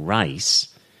on their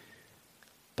race,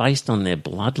 based on their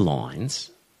bloodlines,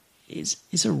 is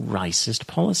a racist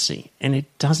policy. And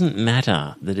it doesn't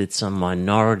matter that it's a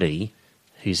minority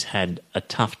who's had a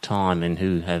tough time and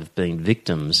who have been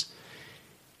victims.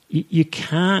 You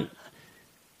can't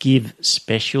give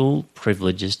special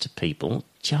privileges to people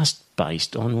just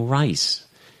based on race.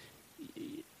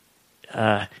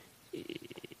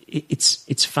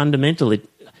 It's fundamental.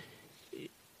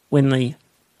 When the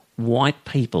white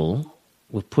people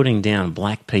were putting down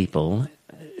black people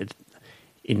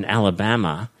in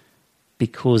Alabama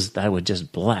because they were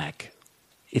just black,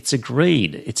 it's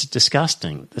agreed. It's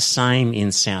disgusting. The same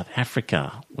in South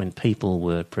Africa when people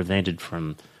were prevented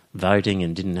from voting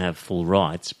and didn't have full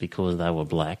rights because they were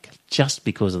black, just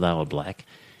because they were black.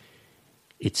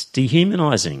 It's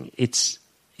dehumanising. It's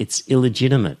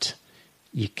illegitimate.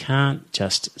 You can't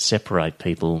just separate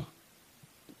people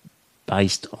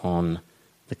based on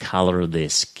the colour of their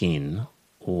skin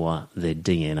or their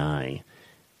DNA.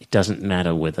 It doesn't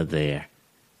matter whether they're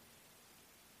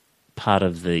part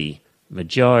of the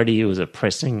majority who is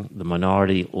oppressing the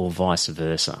minority or vice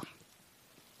versa.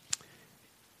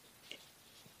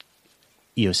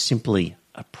 You're simply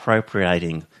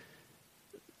appropriating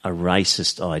a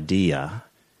racist idea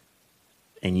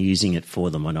and using it for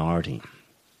the minority.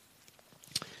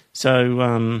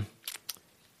 So,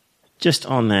 just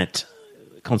on that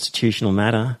constitutional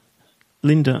matter,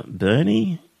 Linda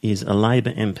Burney is a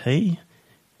Labor MP,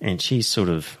 and she's sort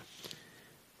of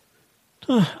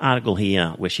article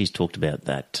here where she's talked about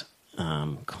that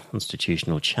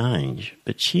constitutional change,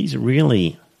 but she's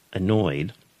really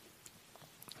annoyed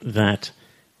that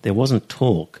there wasn't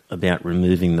talk about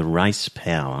removing the race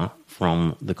power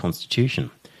from the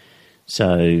Constitution.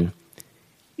 So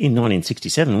in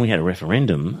 1967 we had a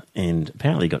referendum and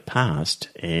apparently got passed,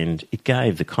 and it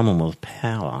gave the Commonwealth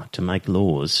power to make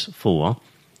laws for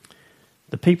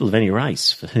the people of any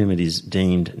race for whom it is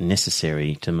deemed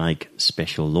necessary to make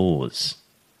special laws.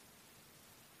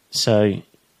 So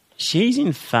she's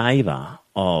in favour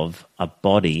of a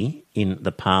body in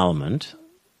the Parliament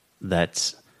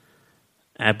that's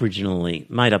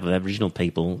made up of Aboriginal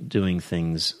people doing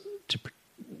things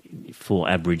for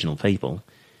Aboriginal people,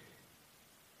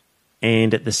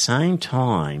 and at the same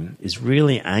time is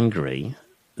really angry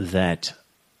that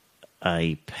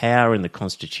a power in the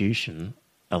Constitution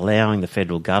allowing the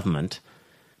federal government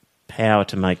power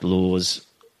to make laws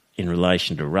in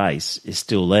relation to race is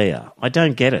still there. I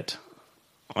don't get it.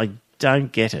 How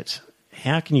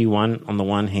can you, on the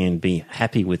one hand, be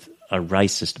happy with a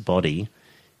racist body,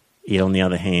 yet on the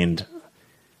other hand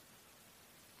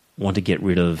want to get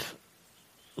rid of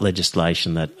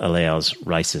legislation that allows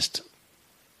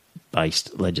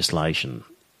racist-based legislation?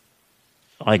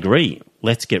 I agree.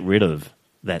 Let's get rid of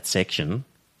that section.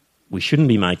 We shouldn't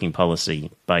be making policy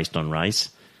based on race,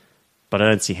 but I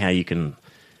don't see how you can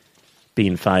be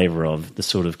in favour of the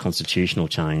sort of constitutional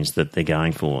change that they're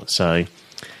going for. So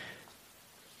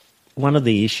one of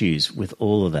the issues with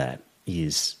all of that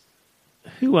is,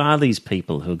 who are these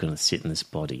people who are going to sit in this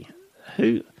body?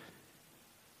 Who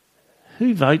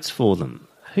votes for them?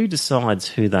 Who decides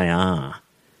who they are?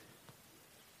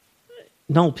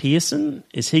 Noel Pearson,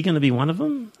 is he going to be one of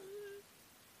them?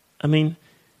 I mean,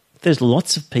 there's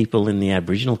lots of people in the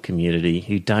Aboriginal community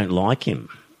who don't like him,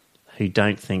 who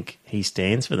don't think he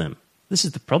stands for them. This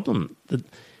is the problem.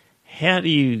 How do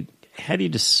you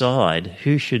decide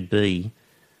who should be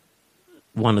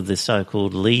one of the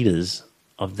so-called leaders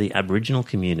of the Aboriginal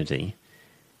community?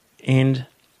 And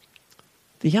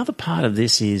the other part of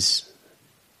this is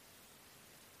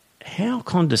how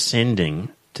condescending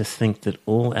to think that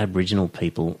all Aboriginal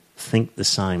people think the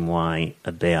same way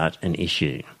about an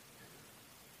issue.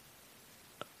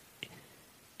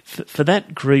 For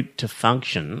that group to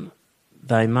function,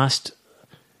 they must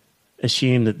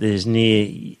assume that there's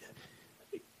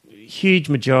huge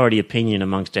majority opinion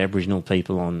amongst Aboriginal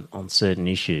people on certain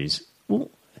issues.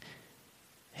 Well,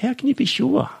 how can you be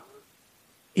sure?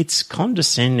 It's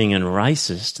condescending and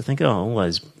racist to think, all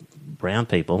those brown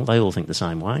people, they all think the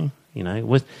same way. You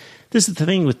know, this is the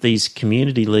thing with these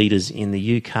community leaders in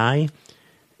the UK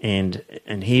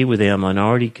and here with our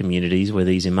minority communities, where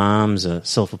these imams are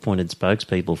self-appointed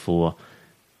spokespeople for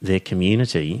their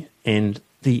community, and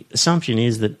the assumption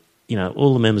is that, you know,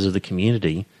 all the members of the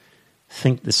community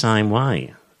think the same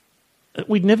way.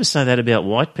 We'd never say that about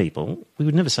white people. We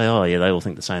would never say, oh, yeah, they all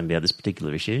think the same about this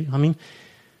particular issue. I mean,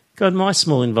 God, my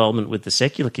small involvement with the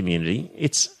secular community,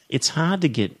 it's hard to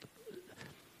get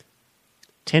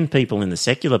 10 people in the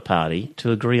secular party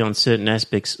to agree on certain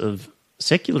aspects of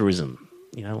secularism.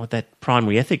 You know, like that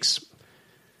primary ethics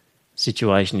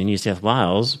situation in New South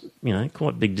Wales, you know,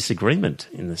 quite big disagreement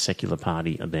in the secular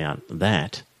party about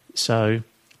that. So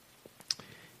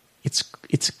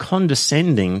it's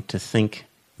condescending to think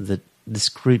that this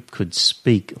group could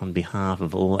speak on behalf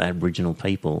of all Aboriginal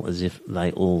people as if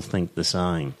they all think the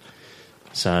same.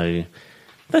 So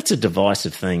that's a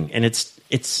divisive thing, and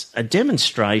it's a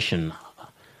demonstration,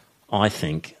 I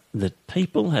think, that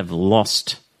people have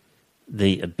lost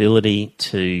the ability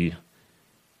to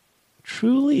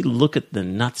truly look at the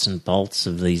nuts and bolts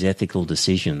of these ethical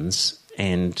decisions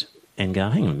and go,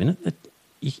 hang on a minute,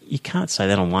 you can't say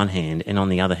that on one hand and on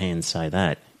the other hand say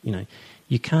that. You know,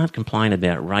 you can't complain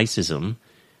about racism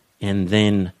and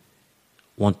then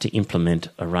want to implement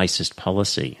a racist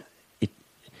policy.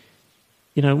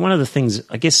 You know, one of the things,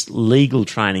 I guess, legal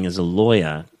training as a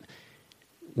lawyer,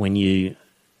 when you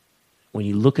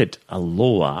look at a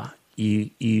law,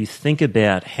 you think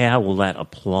about how will that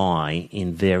apply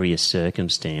in various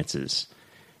circumstances,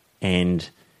 and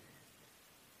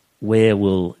where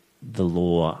will the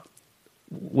law,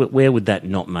 where would that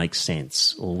not make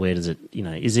sense, or where does it, you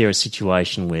know, is there a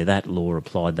situation where that law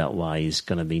applied that way is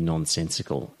going to be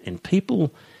nonsensical? And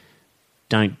people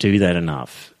don't do that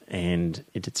enough, and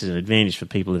it's an advantage for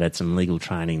people who've had some legal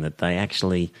training that they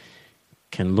actually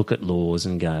can look at laws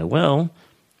and go, well,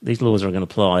 these laws are going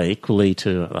to apply equally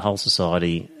to the whole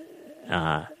society.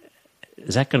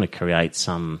 Is that going to create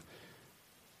some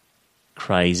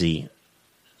crazy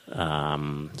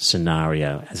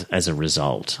scenario as a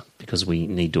result? Because we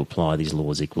need to apply these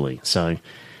laws equally. So,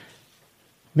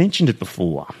 mentioned it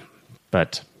before,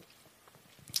 but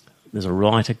there's a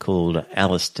writer called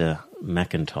Alistair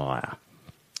McIntyre,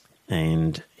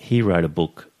 and he wrote a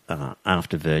book,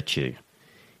 After Virtue,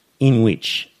 in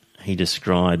which he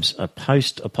describes a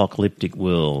post-apocalyptic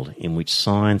world in which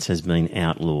science has been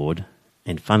outlawed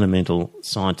and fundamental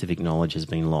scientific knowledge has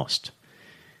been lost.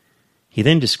 He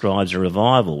then describes a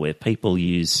revival where people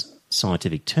use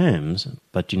scientific terms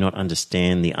but do not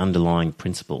understand the underlying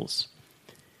principles.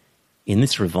 In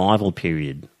this revival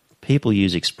period, people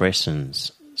use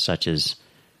expressions such as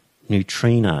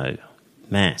neutrino,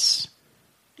 mass,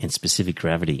 and specific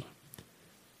gravity.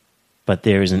 But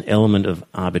there is an element of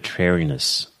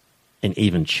arbitrariness and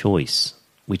even choice,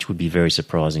 which would be very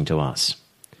surprising to us.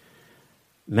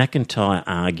 McIntyre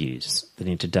argues that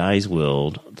in today's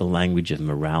world, the language of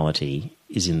morality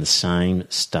is in the same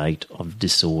state of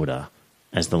disorder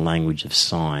as the language of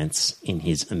science in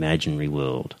his imaginary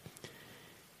world.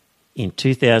 In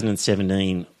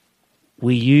 2017,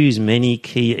 we use many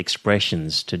key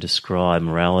expressions to describe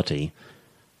morality,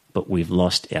 but we've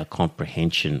lost our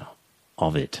comprehension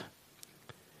of it.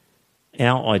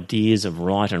 Our ideas of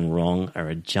right and wrong are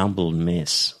a jumbled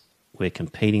mess where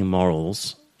competing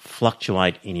morals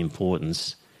fluctuate in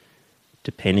importance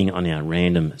depending on our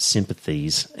random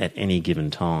sympathies at any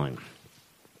given time.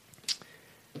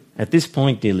 At this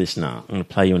point, dear listener, I'm going to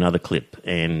play you another clip,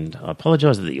 and I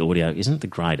apologise that the audio isn't the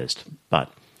greatest,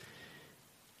 but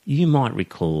you might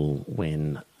recall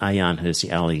when Ayaan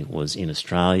Hirsi Ali was in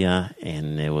Australia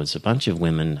and there was a bunch of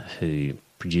women who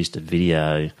produced a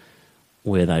video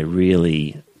where they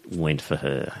really went for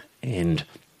her. And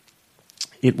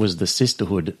it was the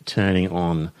sisterhood turning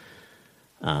on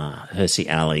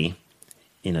Hirsi Ali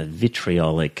in a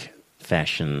vitriolic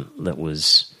fashion that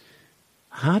was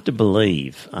hard to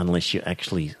believe unless you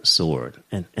actually saw it.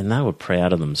 And they were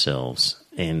proud of themselves.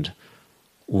 And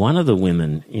one of the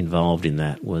women involved in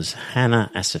that was Hannah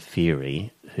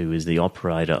Asafiri, who is the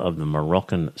operator of the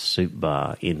Moroccan Soup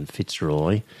Bar in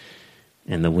Fitzroy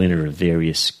and the winner of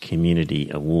various community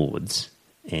awards.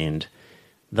 And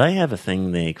they have a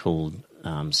thing there called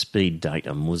Speed Date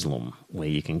a Muslim, where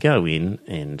you can go in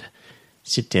and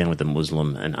sit down with a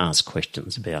Muslim and ask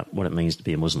questions about what it means to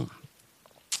be a Muslim.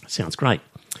 Sounds great.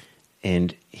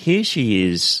 And here she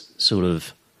is, sort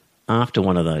of after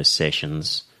one of those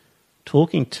sessions,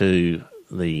 talking to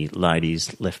the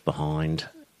ladies left behind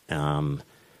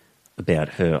about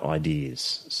her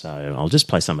ideas. So I'll just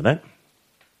play some of that.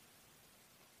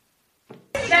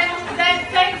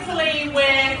 Thankfully,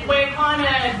 we're kind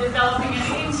of developing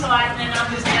an insight and an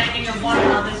understanding of one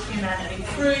another's humanity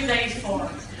through these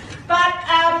forums. But,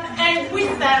 and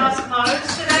with that, I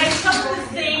suppose, today some of the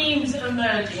themes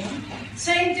emerging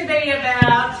seem to be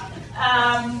about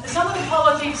some of the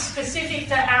politics specific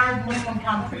to Arab Muslim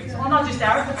countries, well, not just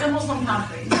Arab, but to Muslim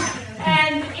countries.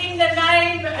 And in the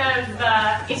name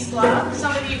of Islam,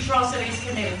 some of the atrocities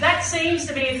committed. That seems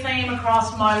to be a theme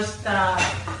across most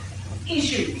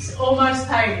issues, or most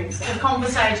tables of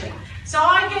conversation. So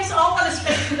I guess I want to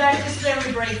speak today just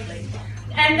very briefly.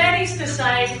 And that is to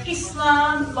say,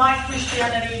 Islam, like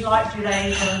Christianity, like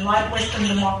Judaism, like Western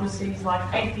democracies, like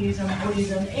atheism,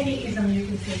 Buddhism, any ism you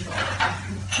can think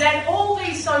of, that all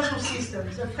these social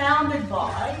systems are founded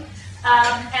by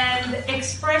and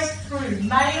expressed through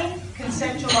male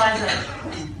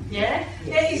conceptualization. Yeah?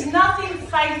 There is nothing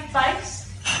faith-based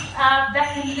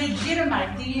that can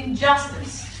legitimate the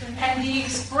injustice and the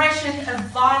expression of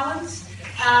violence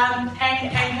and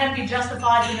can be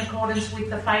justified in accordance with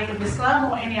the faith of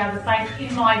Islam or any other faith,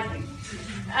 in my view.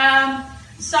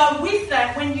 So with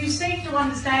that, when you seek to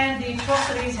understand the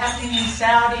atrocities happening in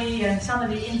Saudi and some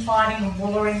of the infighting and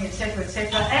warring, etc.,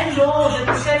 and or the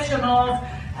perception of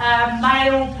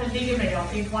male polygamy, I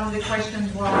think one of the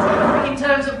questions was, in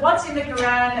terms of what's in the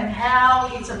Quran and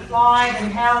how it's applied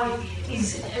and how it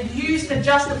is used to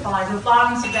justify the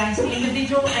violence against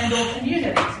individual and or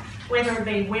communities, whether it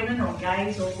be women or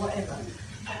gays or whatever.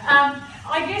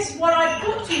 I guess what I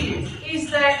put to you is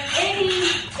that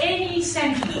any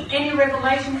sentence, any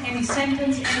revelation, any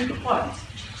sentence, any quote,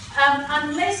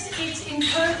 unless it's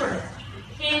interpreted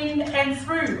in and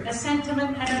through a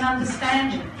sentiment and an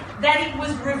understanding that it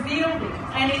was revealed in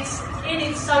and it's in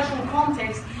its social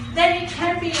context, then it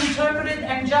can be interpreted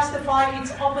and justify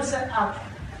its opposite outcome.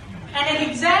 And an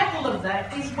example of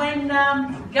that is when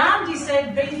Gandhi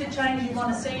said, "Be the change you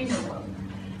want to see in the world."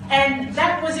 And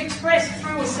that was expressed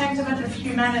through a sentiment of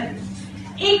humanity.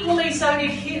 Equally so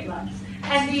did Hitler.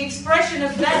 And the expression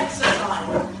of that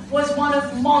society was one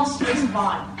of monstrous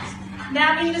violence.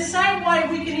 Now, in the same way,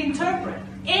 we can interpret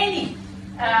any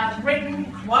written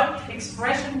quote,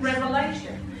 expression,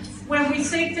 revelation when we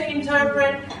seek to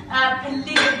interpret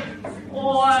polygamy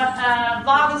or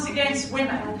violence against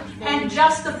women and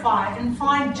justify and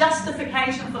find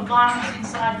justification for violence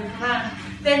inside the Quran,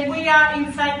 then we are in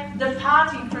fact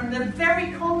departing from the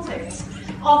very context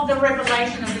of the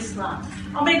revelation of Islam.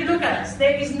 I mean, look at us.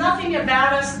 There is nothing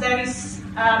about us that is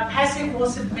passive or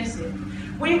submissive.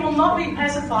 We will not be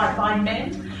pacified by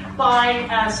men. by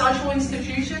social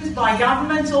institutions, by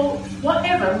governments, or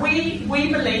whatever. We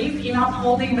believe in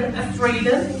upholding a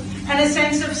freedom and a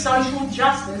sense of social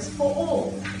justice for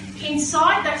all.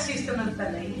 Inside that system of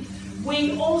belief,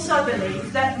 we also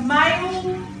believe that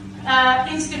male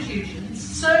institutions,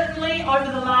 certainly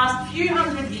over the last few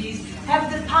hundred years,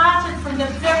 have departed from the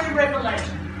very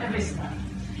revelation of Islam.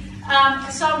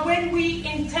 So when we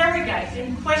interrogate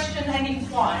and question and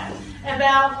inquire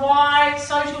about why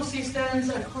social systems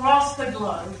across the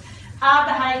globe are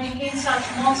behaving in such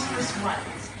monstrous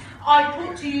ways, I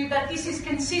put to you that this is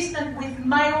consistent with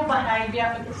male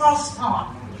behaviour across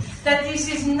time, that this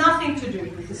is nothing to do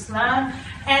with Islam,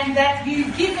 and that you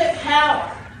give it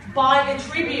power by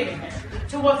attributing it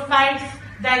to a faith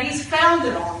that is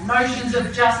founded on notions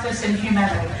of justice and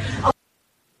humanity.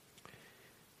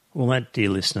 Well, that, dear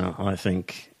listener, I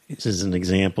think this is an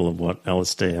example of what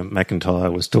Alistair McIntyre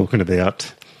was talking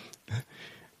about.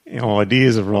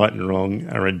 Ideas of right and wrong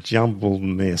are a jumbled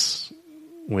mess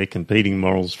where competing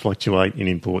morals fluctuate in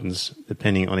importance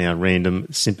depending on our random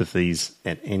sympathies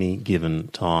at any given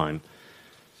time.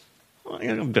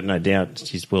 I've got no doubt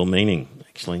she's well-meaning,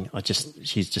 actually.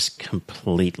 She's just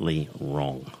completely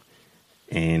wrong.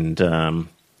 And,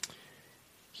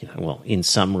 in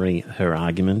summary, her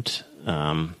argument,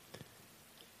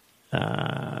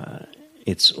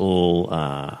 it's all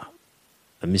a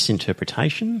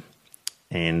misinterpretation,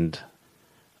 and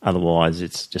otherwise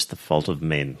it's just the fault of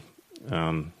men.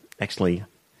 Actually,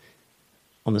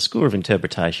 on the score of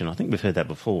interpretation, I think we've heard that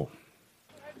before.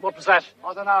 What was that?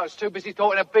 I don't know. I was too busy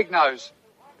talking to Big Nose.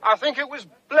 I think it was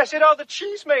blessed are the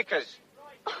cheesemakers.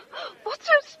 What's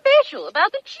so special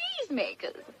about the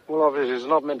cheesemakers? Well, obviously it's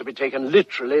not meant to be taken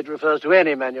literally. It refers to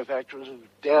any manufacturers of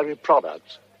dairy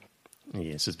products.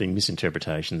 Yes, there's been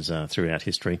misinterpretations throughout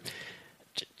history.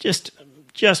 Just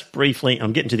briefly,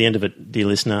 I'm getting to the end of it, dear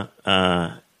listener.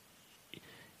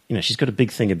 She's got a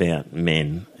big thing about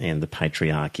men and the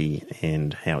patriarchy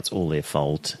and how it's all their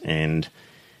fault. And,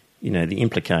 the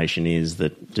implication is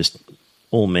that just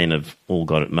all men have all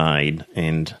got it made.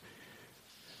 And,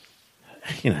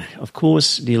 of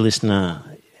course, dear listener,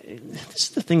 this is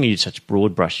the thing, you use such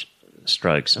broad brush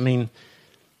strokes. I mean,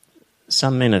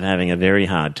 some men are having a very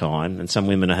hard time and some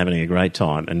women are having a great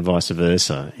time, and vice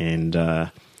versa. And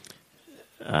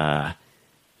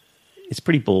it's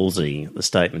pretty ballsy, the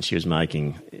statement she was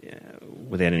making,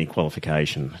 without any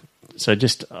qualification. So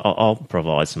I'll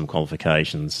provide some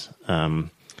qualifications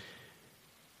from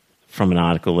an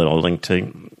article that I'll link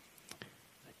to.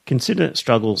 Consider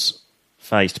struggles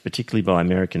faced particularly by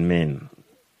American men.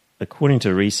 According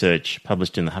to research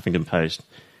published in the Huffington Post,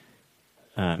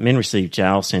 men receive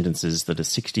jail sentences that are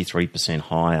 63%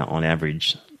 higher on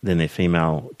average than their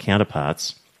female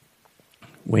counterparts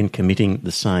when committing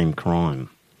the same crime.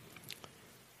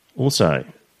 Also,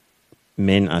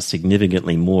 men are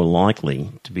significantly more likely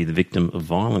to be the victim of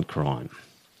violent crime.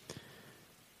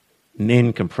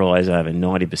 Men comprise over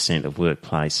 90% of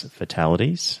workplace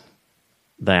fatalities.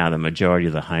 They are the majority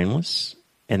of the homeless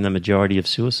and the majority of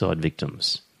suicide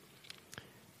victims.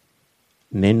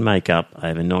 Men make up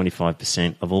over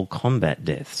 95% of all combat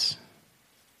deaths.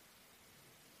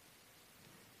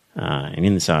 And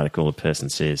in this article, a person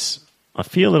says, I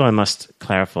feel that I must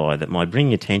clarify that my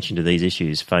bringing attention to these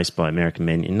issues faced by American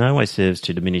men in no way serves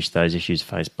to diminish those issues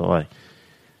faced by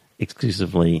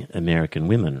exclusively American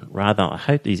women. Rather, I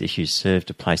hope these issues serve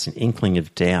to place an inkling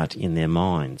of doubt in their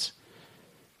minds.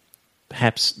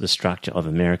 Perhaps the structure of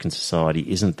American society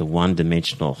isn't the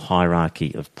one-dimensional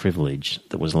hierarchy of privilege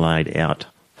that was laid out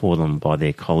for them by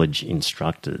their college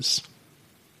instructors.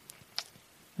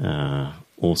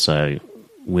 Also,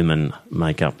 women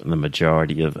make up the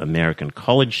majority of American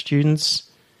college students.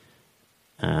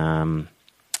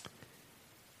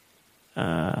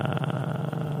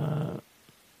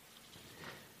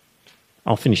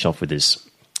 I'll finish off with this.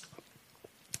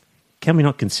 Can we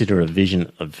not consider a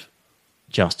vision of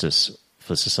justice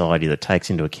for society that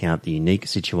takes into account the unique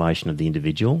situation of the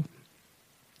individual?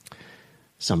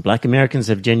 Some black Americans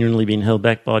have genuinely been held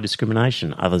back by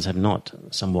discrimination, others have not.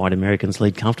 Some white Americans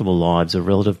lead comfortable lives of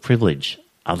relative privilege,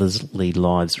 others lead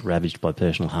lives ravaged by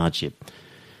personal hardship.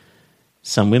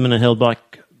 Some women are held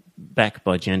back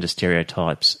by gender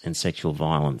stereotypes and sexual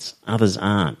violence, others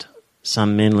aren't.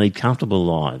 Some men lead comfortable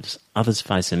lives, others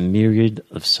face a myriad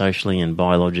of socially and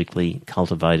biologically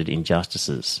cultivated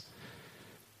injustices.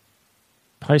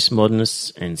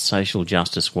 Postmodernists and social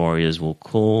justice warriors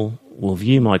will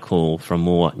view my call for a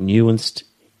more nuanced,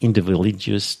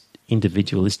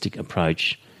 individualistic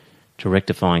approach to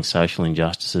rectifying social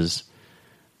injustices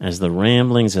as the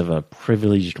ramblings of a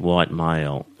privileged white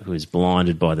male who is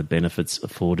blinded by the benefits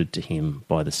afforded to him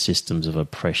by the systems of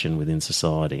oppression within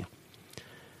society.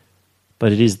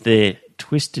 But it is their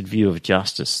twisted view of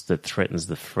justice that threatens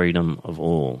the freedom of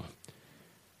all.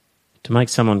 To make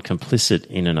someone complicit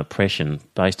in an oppression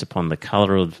based upon the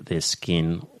colour of their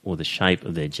skin or the shape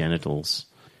of their genitals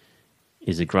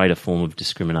is a greater form of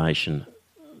discrimination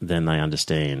than they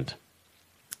understand.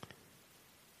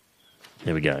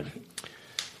 There we go.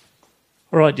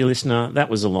 All right, dear listener, that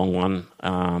was a long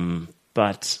one,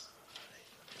 but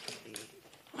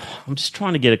I'm just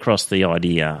trying to get across the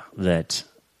idea that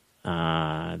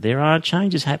there are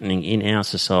changes happening in our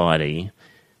society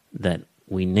that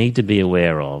we need to be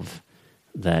aware of,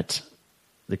 that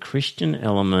the Christian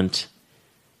element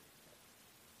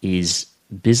is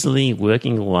busily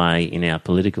working away in our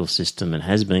political system and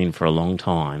has been for a long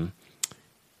time.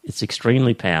 It's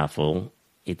extremely powerful.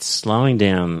 It's slowing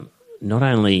down not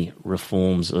only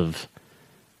reforms of,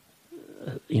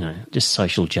 just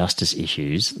social justice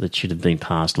issues that should have been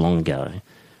passed long ago,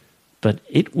 but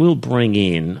it will bring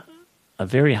in a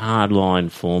very hardline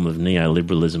form of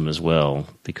neoliberalism as well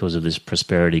because of this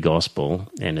prosperity gospel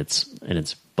and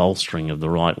its bolstering of the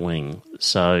right wing.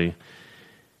 So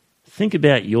think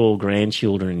about your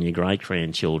grandchildren and your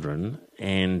great-grandchildren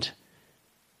and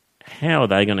how are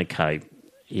they going to cope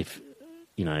if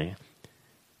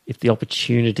the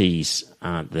opportunities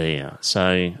aren't there.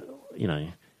 So,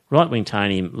 right-wing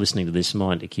Tony listening to this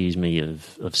might accuse me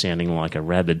of sounding like a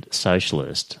rabid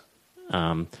socialist.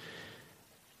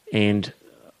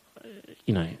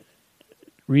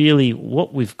 Really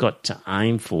what we've got to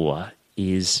aim for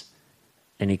is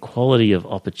an equality of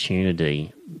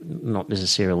opportunity, not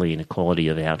necessarily an equality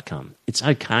of outcome. It's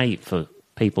okay for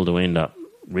people to end up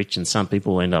rich and some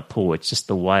people end up poor. It's just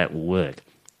the way it will work.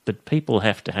 But people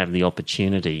have to have the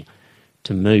opportunity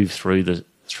to move through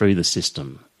the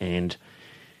system. And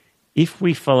if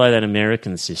we follow that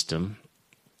American system,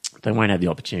 they won't have the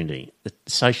opportunity. The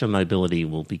social mobility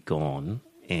will be gone,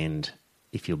 and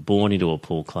if you're born into a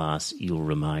poor class, you'll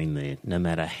remain there, no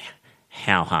matter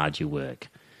how hard you work.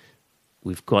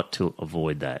 We've got to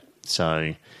avoid that.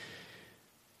 So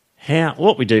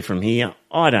what we do from here,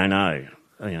 I don't know.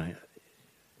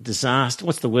 Disaster,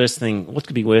 what's the worst thing? What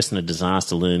could be worse than a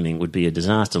disaster looming would be a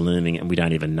disaster looming and we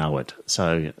don't even know it.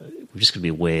 So we're just going to be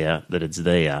aware that it's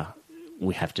there.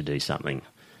 We have to do something.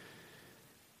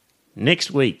 Next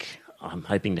week, I'm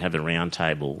hoping to have a round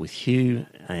table with Hugh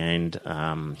and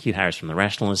Hugh Harris from the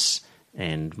Rationalists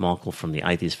and Michael from the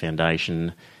Atheist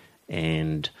Foundation,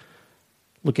 and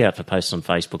look out for posts on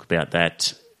Facebook about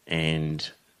that. And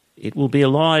it will be a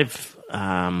live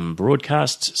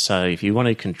broadcast, so if you want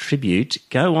to contribute,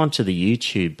 go onto the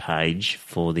YouTube page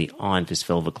for the Iron Fist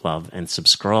Velvet Club and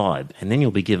subscribe, and then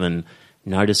you'll be given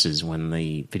notices when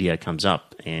the video comes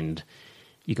up, and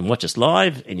you can watch us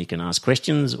live and you can ask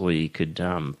questions, or you could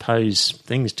pose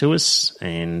things to us,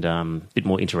 and a bit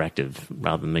more interactive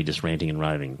rather than me just ranting and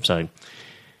raving. So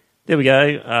there we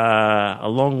go, a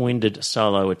long-winded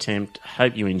solo attempt.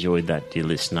 Hope you enjoyed that, dear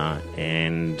listener,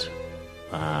 and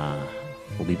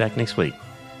we'll be back next week.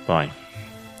 Bye.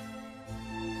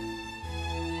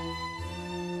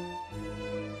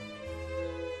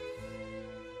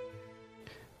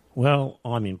 Well,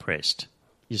 I'm impressed.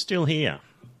 You're still here.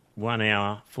 1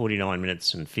 hour, 49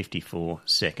 minutes and 54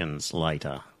 seconds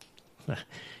later.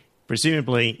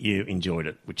 Presumably you enjoyed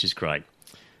it, which is great.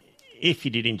 If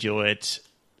you did enjoy it,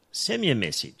 send me a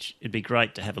message. It'd be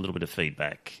great to have a little bit of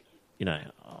feedback.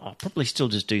 I'll probably still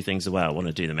just do things the way I want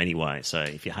to do them anyway, so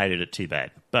if you hated it, too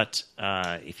bad. But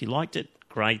if you liked it,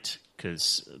 great,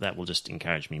 because that will just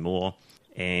encourage me more.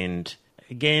 And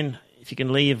again, if you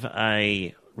can leave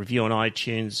a review on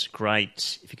iTunes,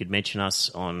 great. If you could mention us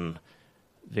on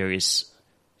various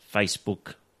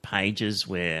Facebook pages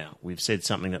where we've said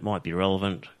something that might be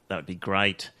relevant, that would be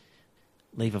great.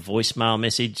 Leave a voicemail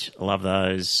message. I love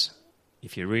those.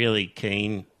 If you're really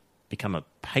keen, become a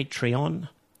Patreon.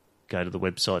 Go to the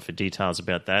website for details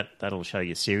about that. That'll show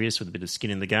you're serious with a bit of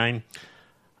skin in the game.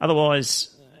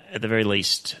 Otherwise, at the very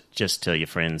least, just tell your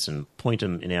friends and point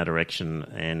them in our direction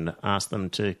and ask them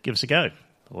to give us a go.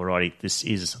 Alrighty, this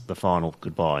is the final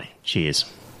goodbye. Cheers.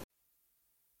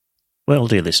 Well,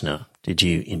 dear listener, did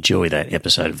you enjoy that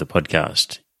episode of the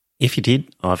podcast? If you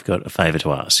did, I've got a favour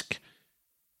to ask.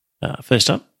 First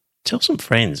up, tell some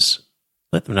friends.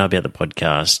 Let them know about the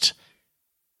podcast.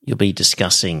 You'll be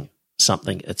discussing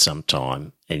something at some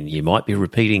time, and you might be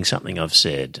repeating something I've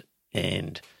said.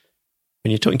 And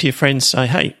when you're talking to your friends, say,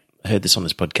 hey, I heard this on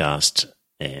this podcast,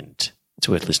 and it's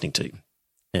worth listening to.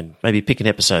 And maybe pick an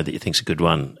episode that you think's a good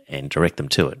one and direct them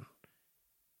to it.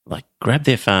 Like, grab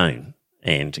their phone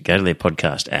and go to their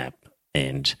podcast app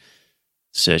and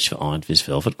search for Iron Fist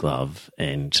Velvet Glove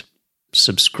and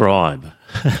subscribe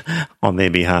on their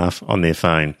behalf on their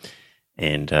phone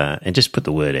and just put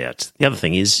the word out. The other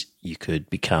thing is you could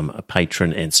become a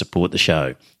patron and support the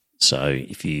show. So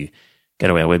if you go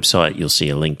to our website, you'll see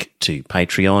a link to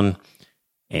Patreon,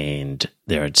 and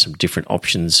there are some different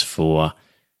options for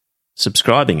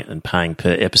subscribing and paying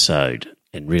per episode.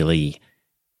 And really,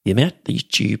 the amount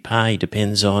that you pay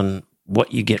depends on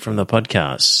what you get from the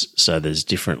podcast. So there's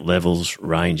different levels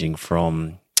ranging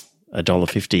from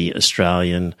 $1.50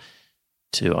 Australian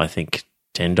to, I think,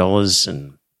 $10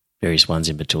 and various ones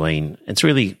in between. It's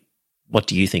really, what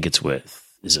do you think it's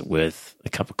worth? Is it worth a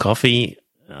cup of coffee?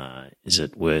 Is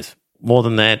it worth more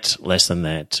than that, less than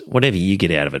that? Whatever you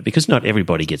get out of it, because not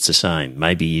everybody gets the same.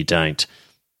 Maybe you don't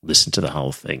listen to the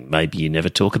whole thing. Maybe you never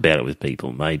talk about it with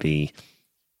people. Maybe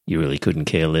you really couldn't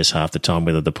care less half the time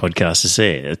whether the podcast is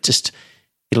there.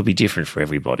 It'll be different for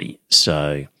everybody.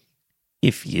 So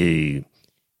if you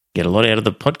get a lot out of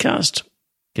the podcast,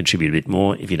 contribute a bit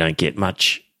more. If you don't get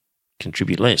much,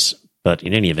 contribute less. But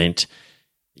in any event,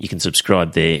 you can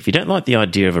subscribe there. If you don't like the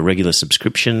idea of a regular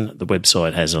subscription, the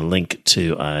website has a link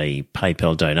to a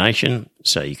PayPal donation,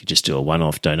 so you could just do a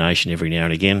one-off donation every now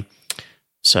and again.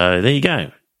 So there you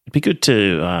go. It'd be good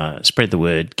to spread the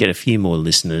word, get a few more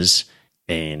listeners,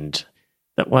 and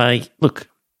that way, look,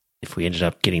 if we ended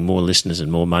up getting more listeners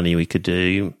and more money, we could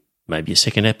do maybe a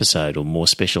second episode or more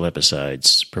special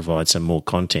episodes, provide some more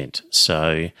content.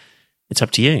 So it's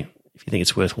up to you. If you think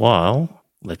it's worthwhile,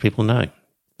 let people know.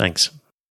 Thanks.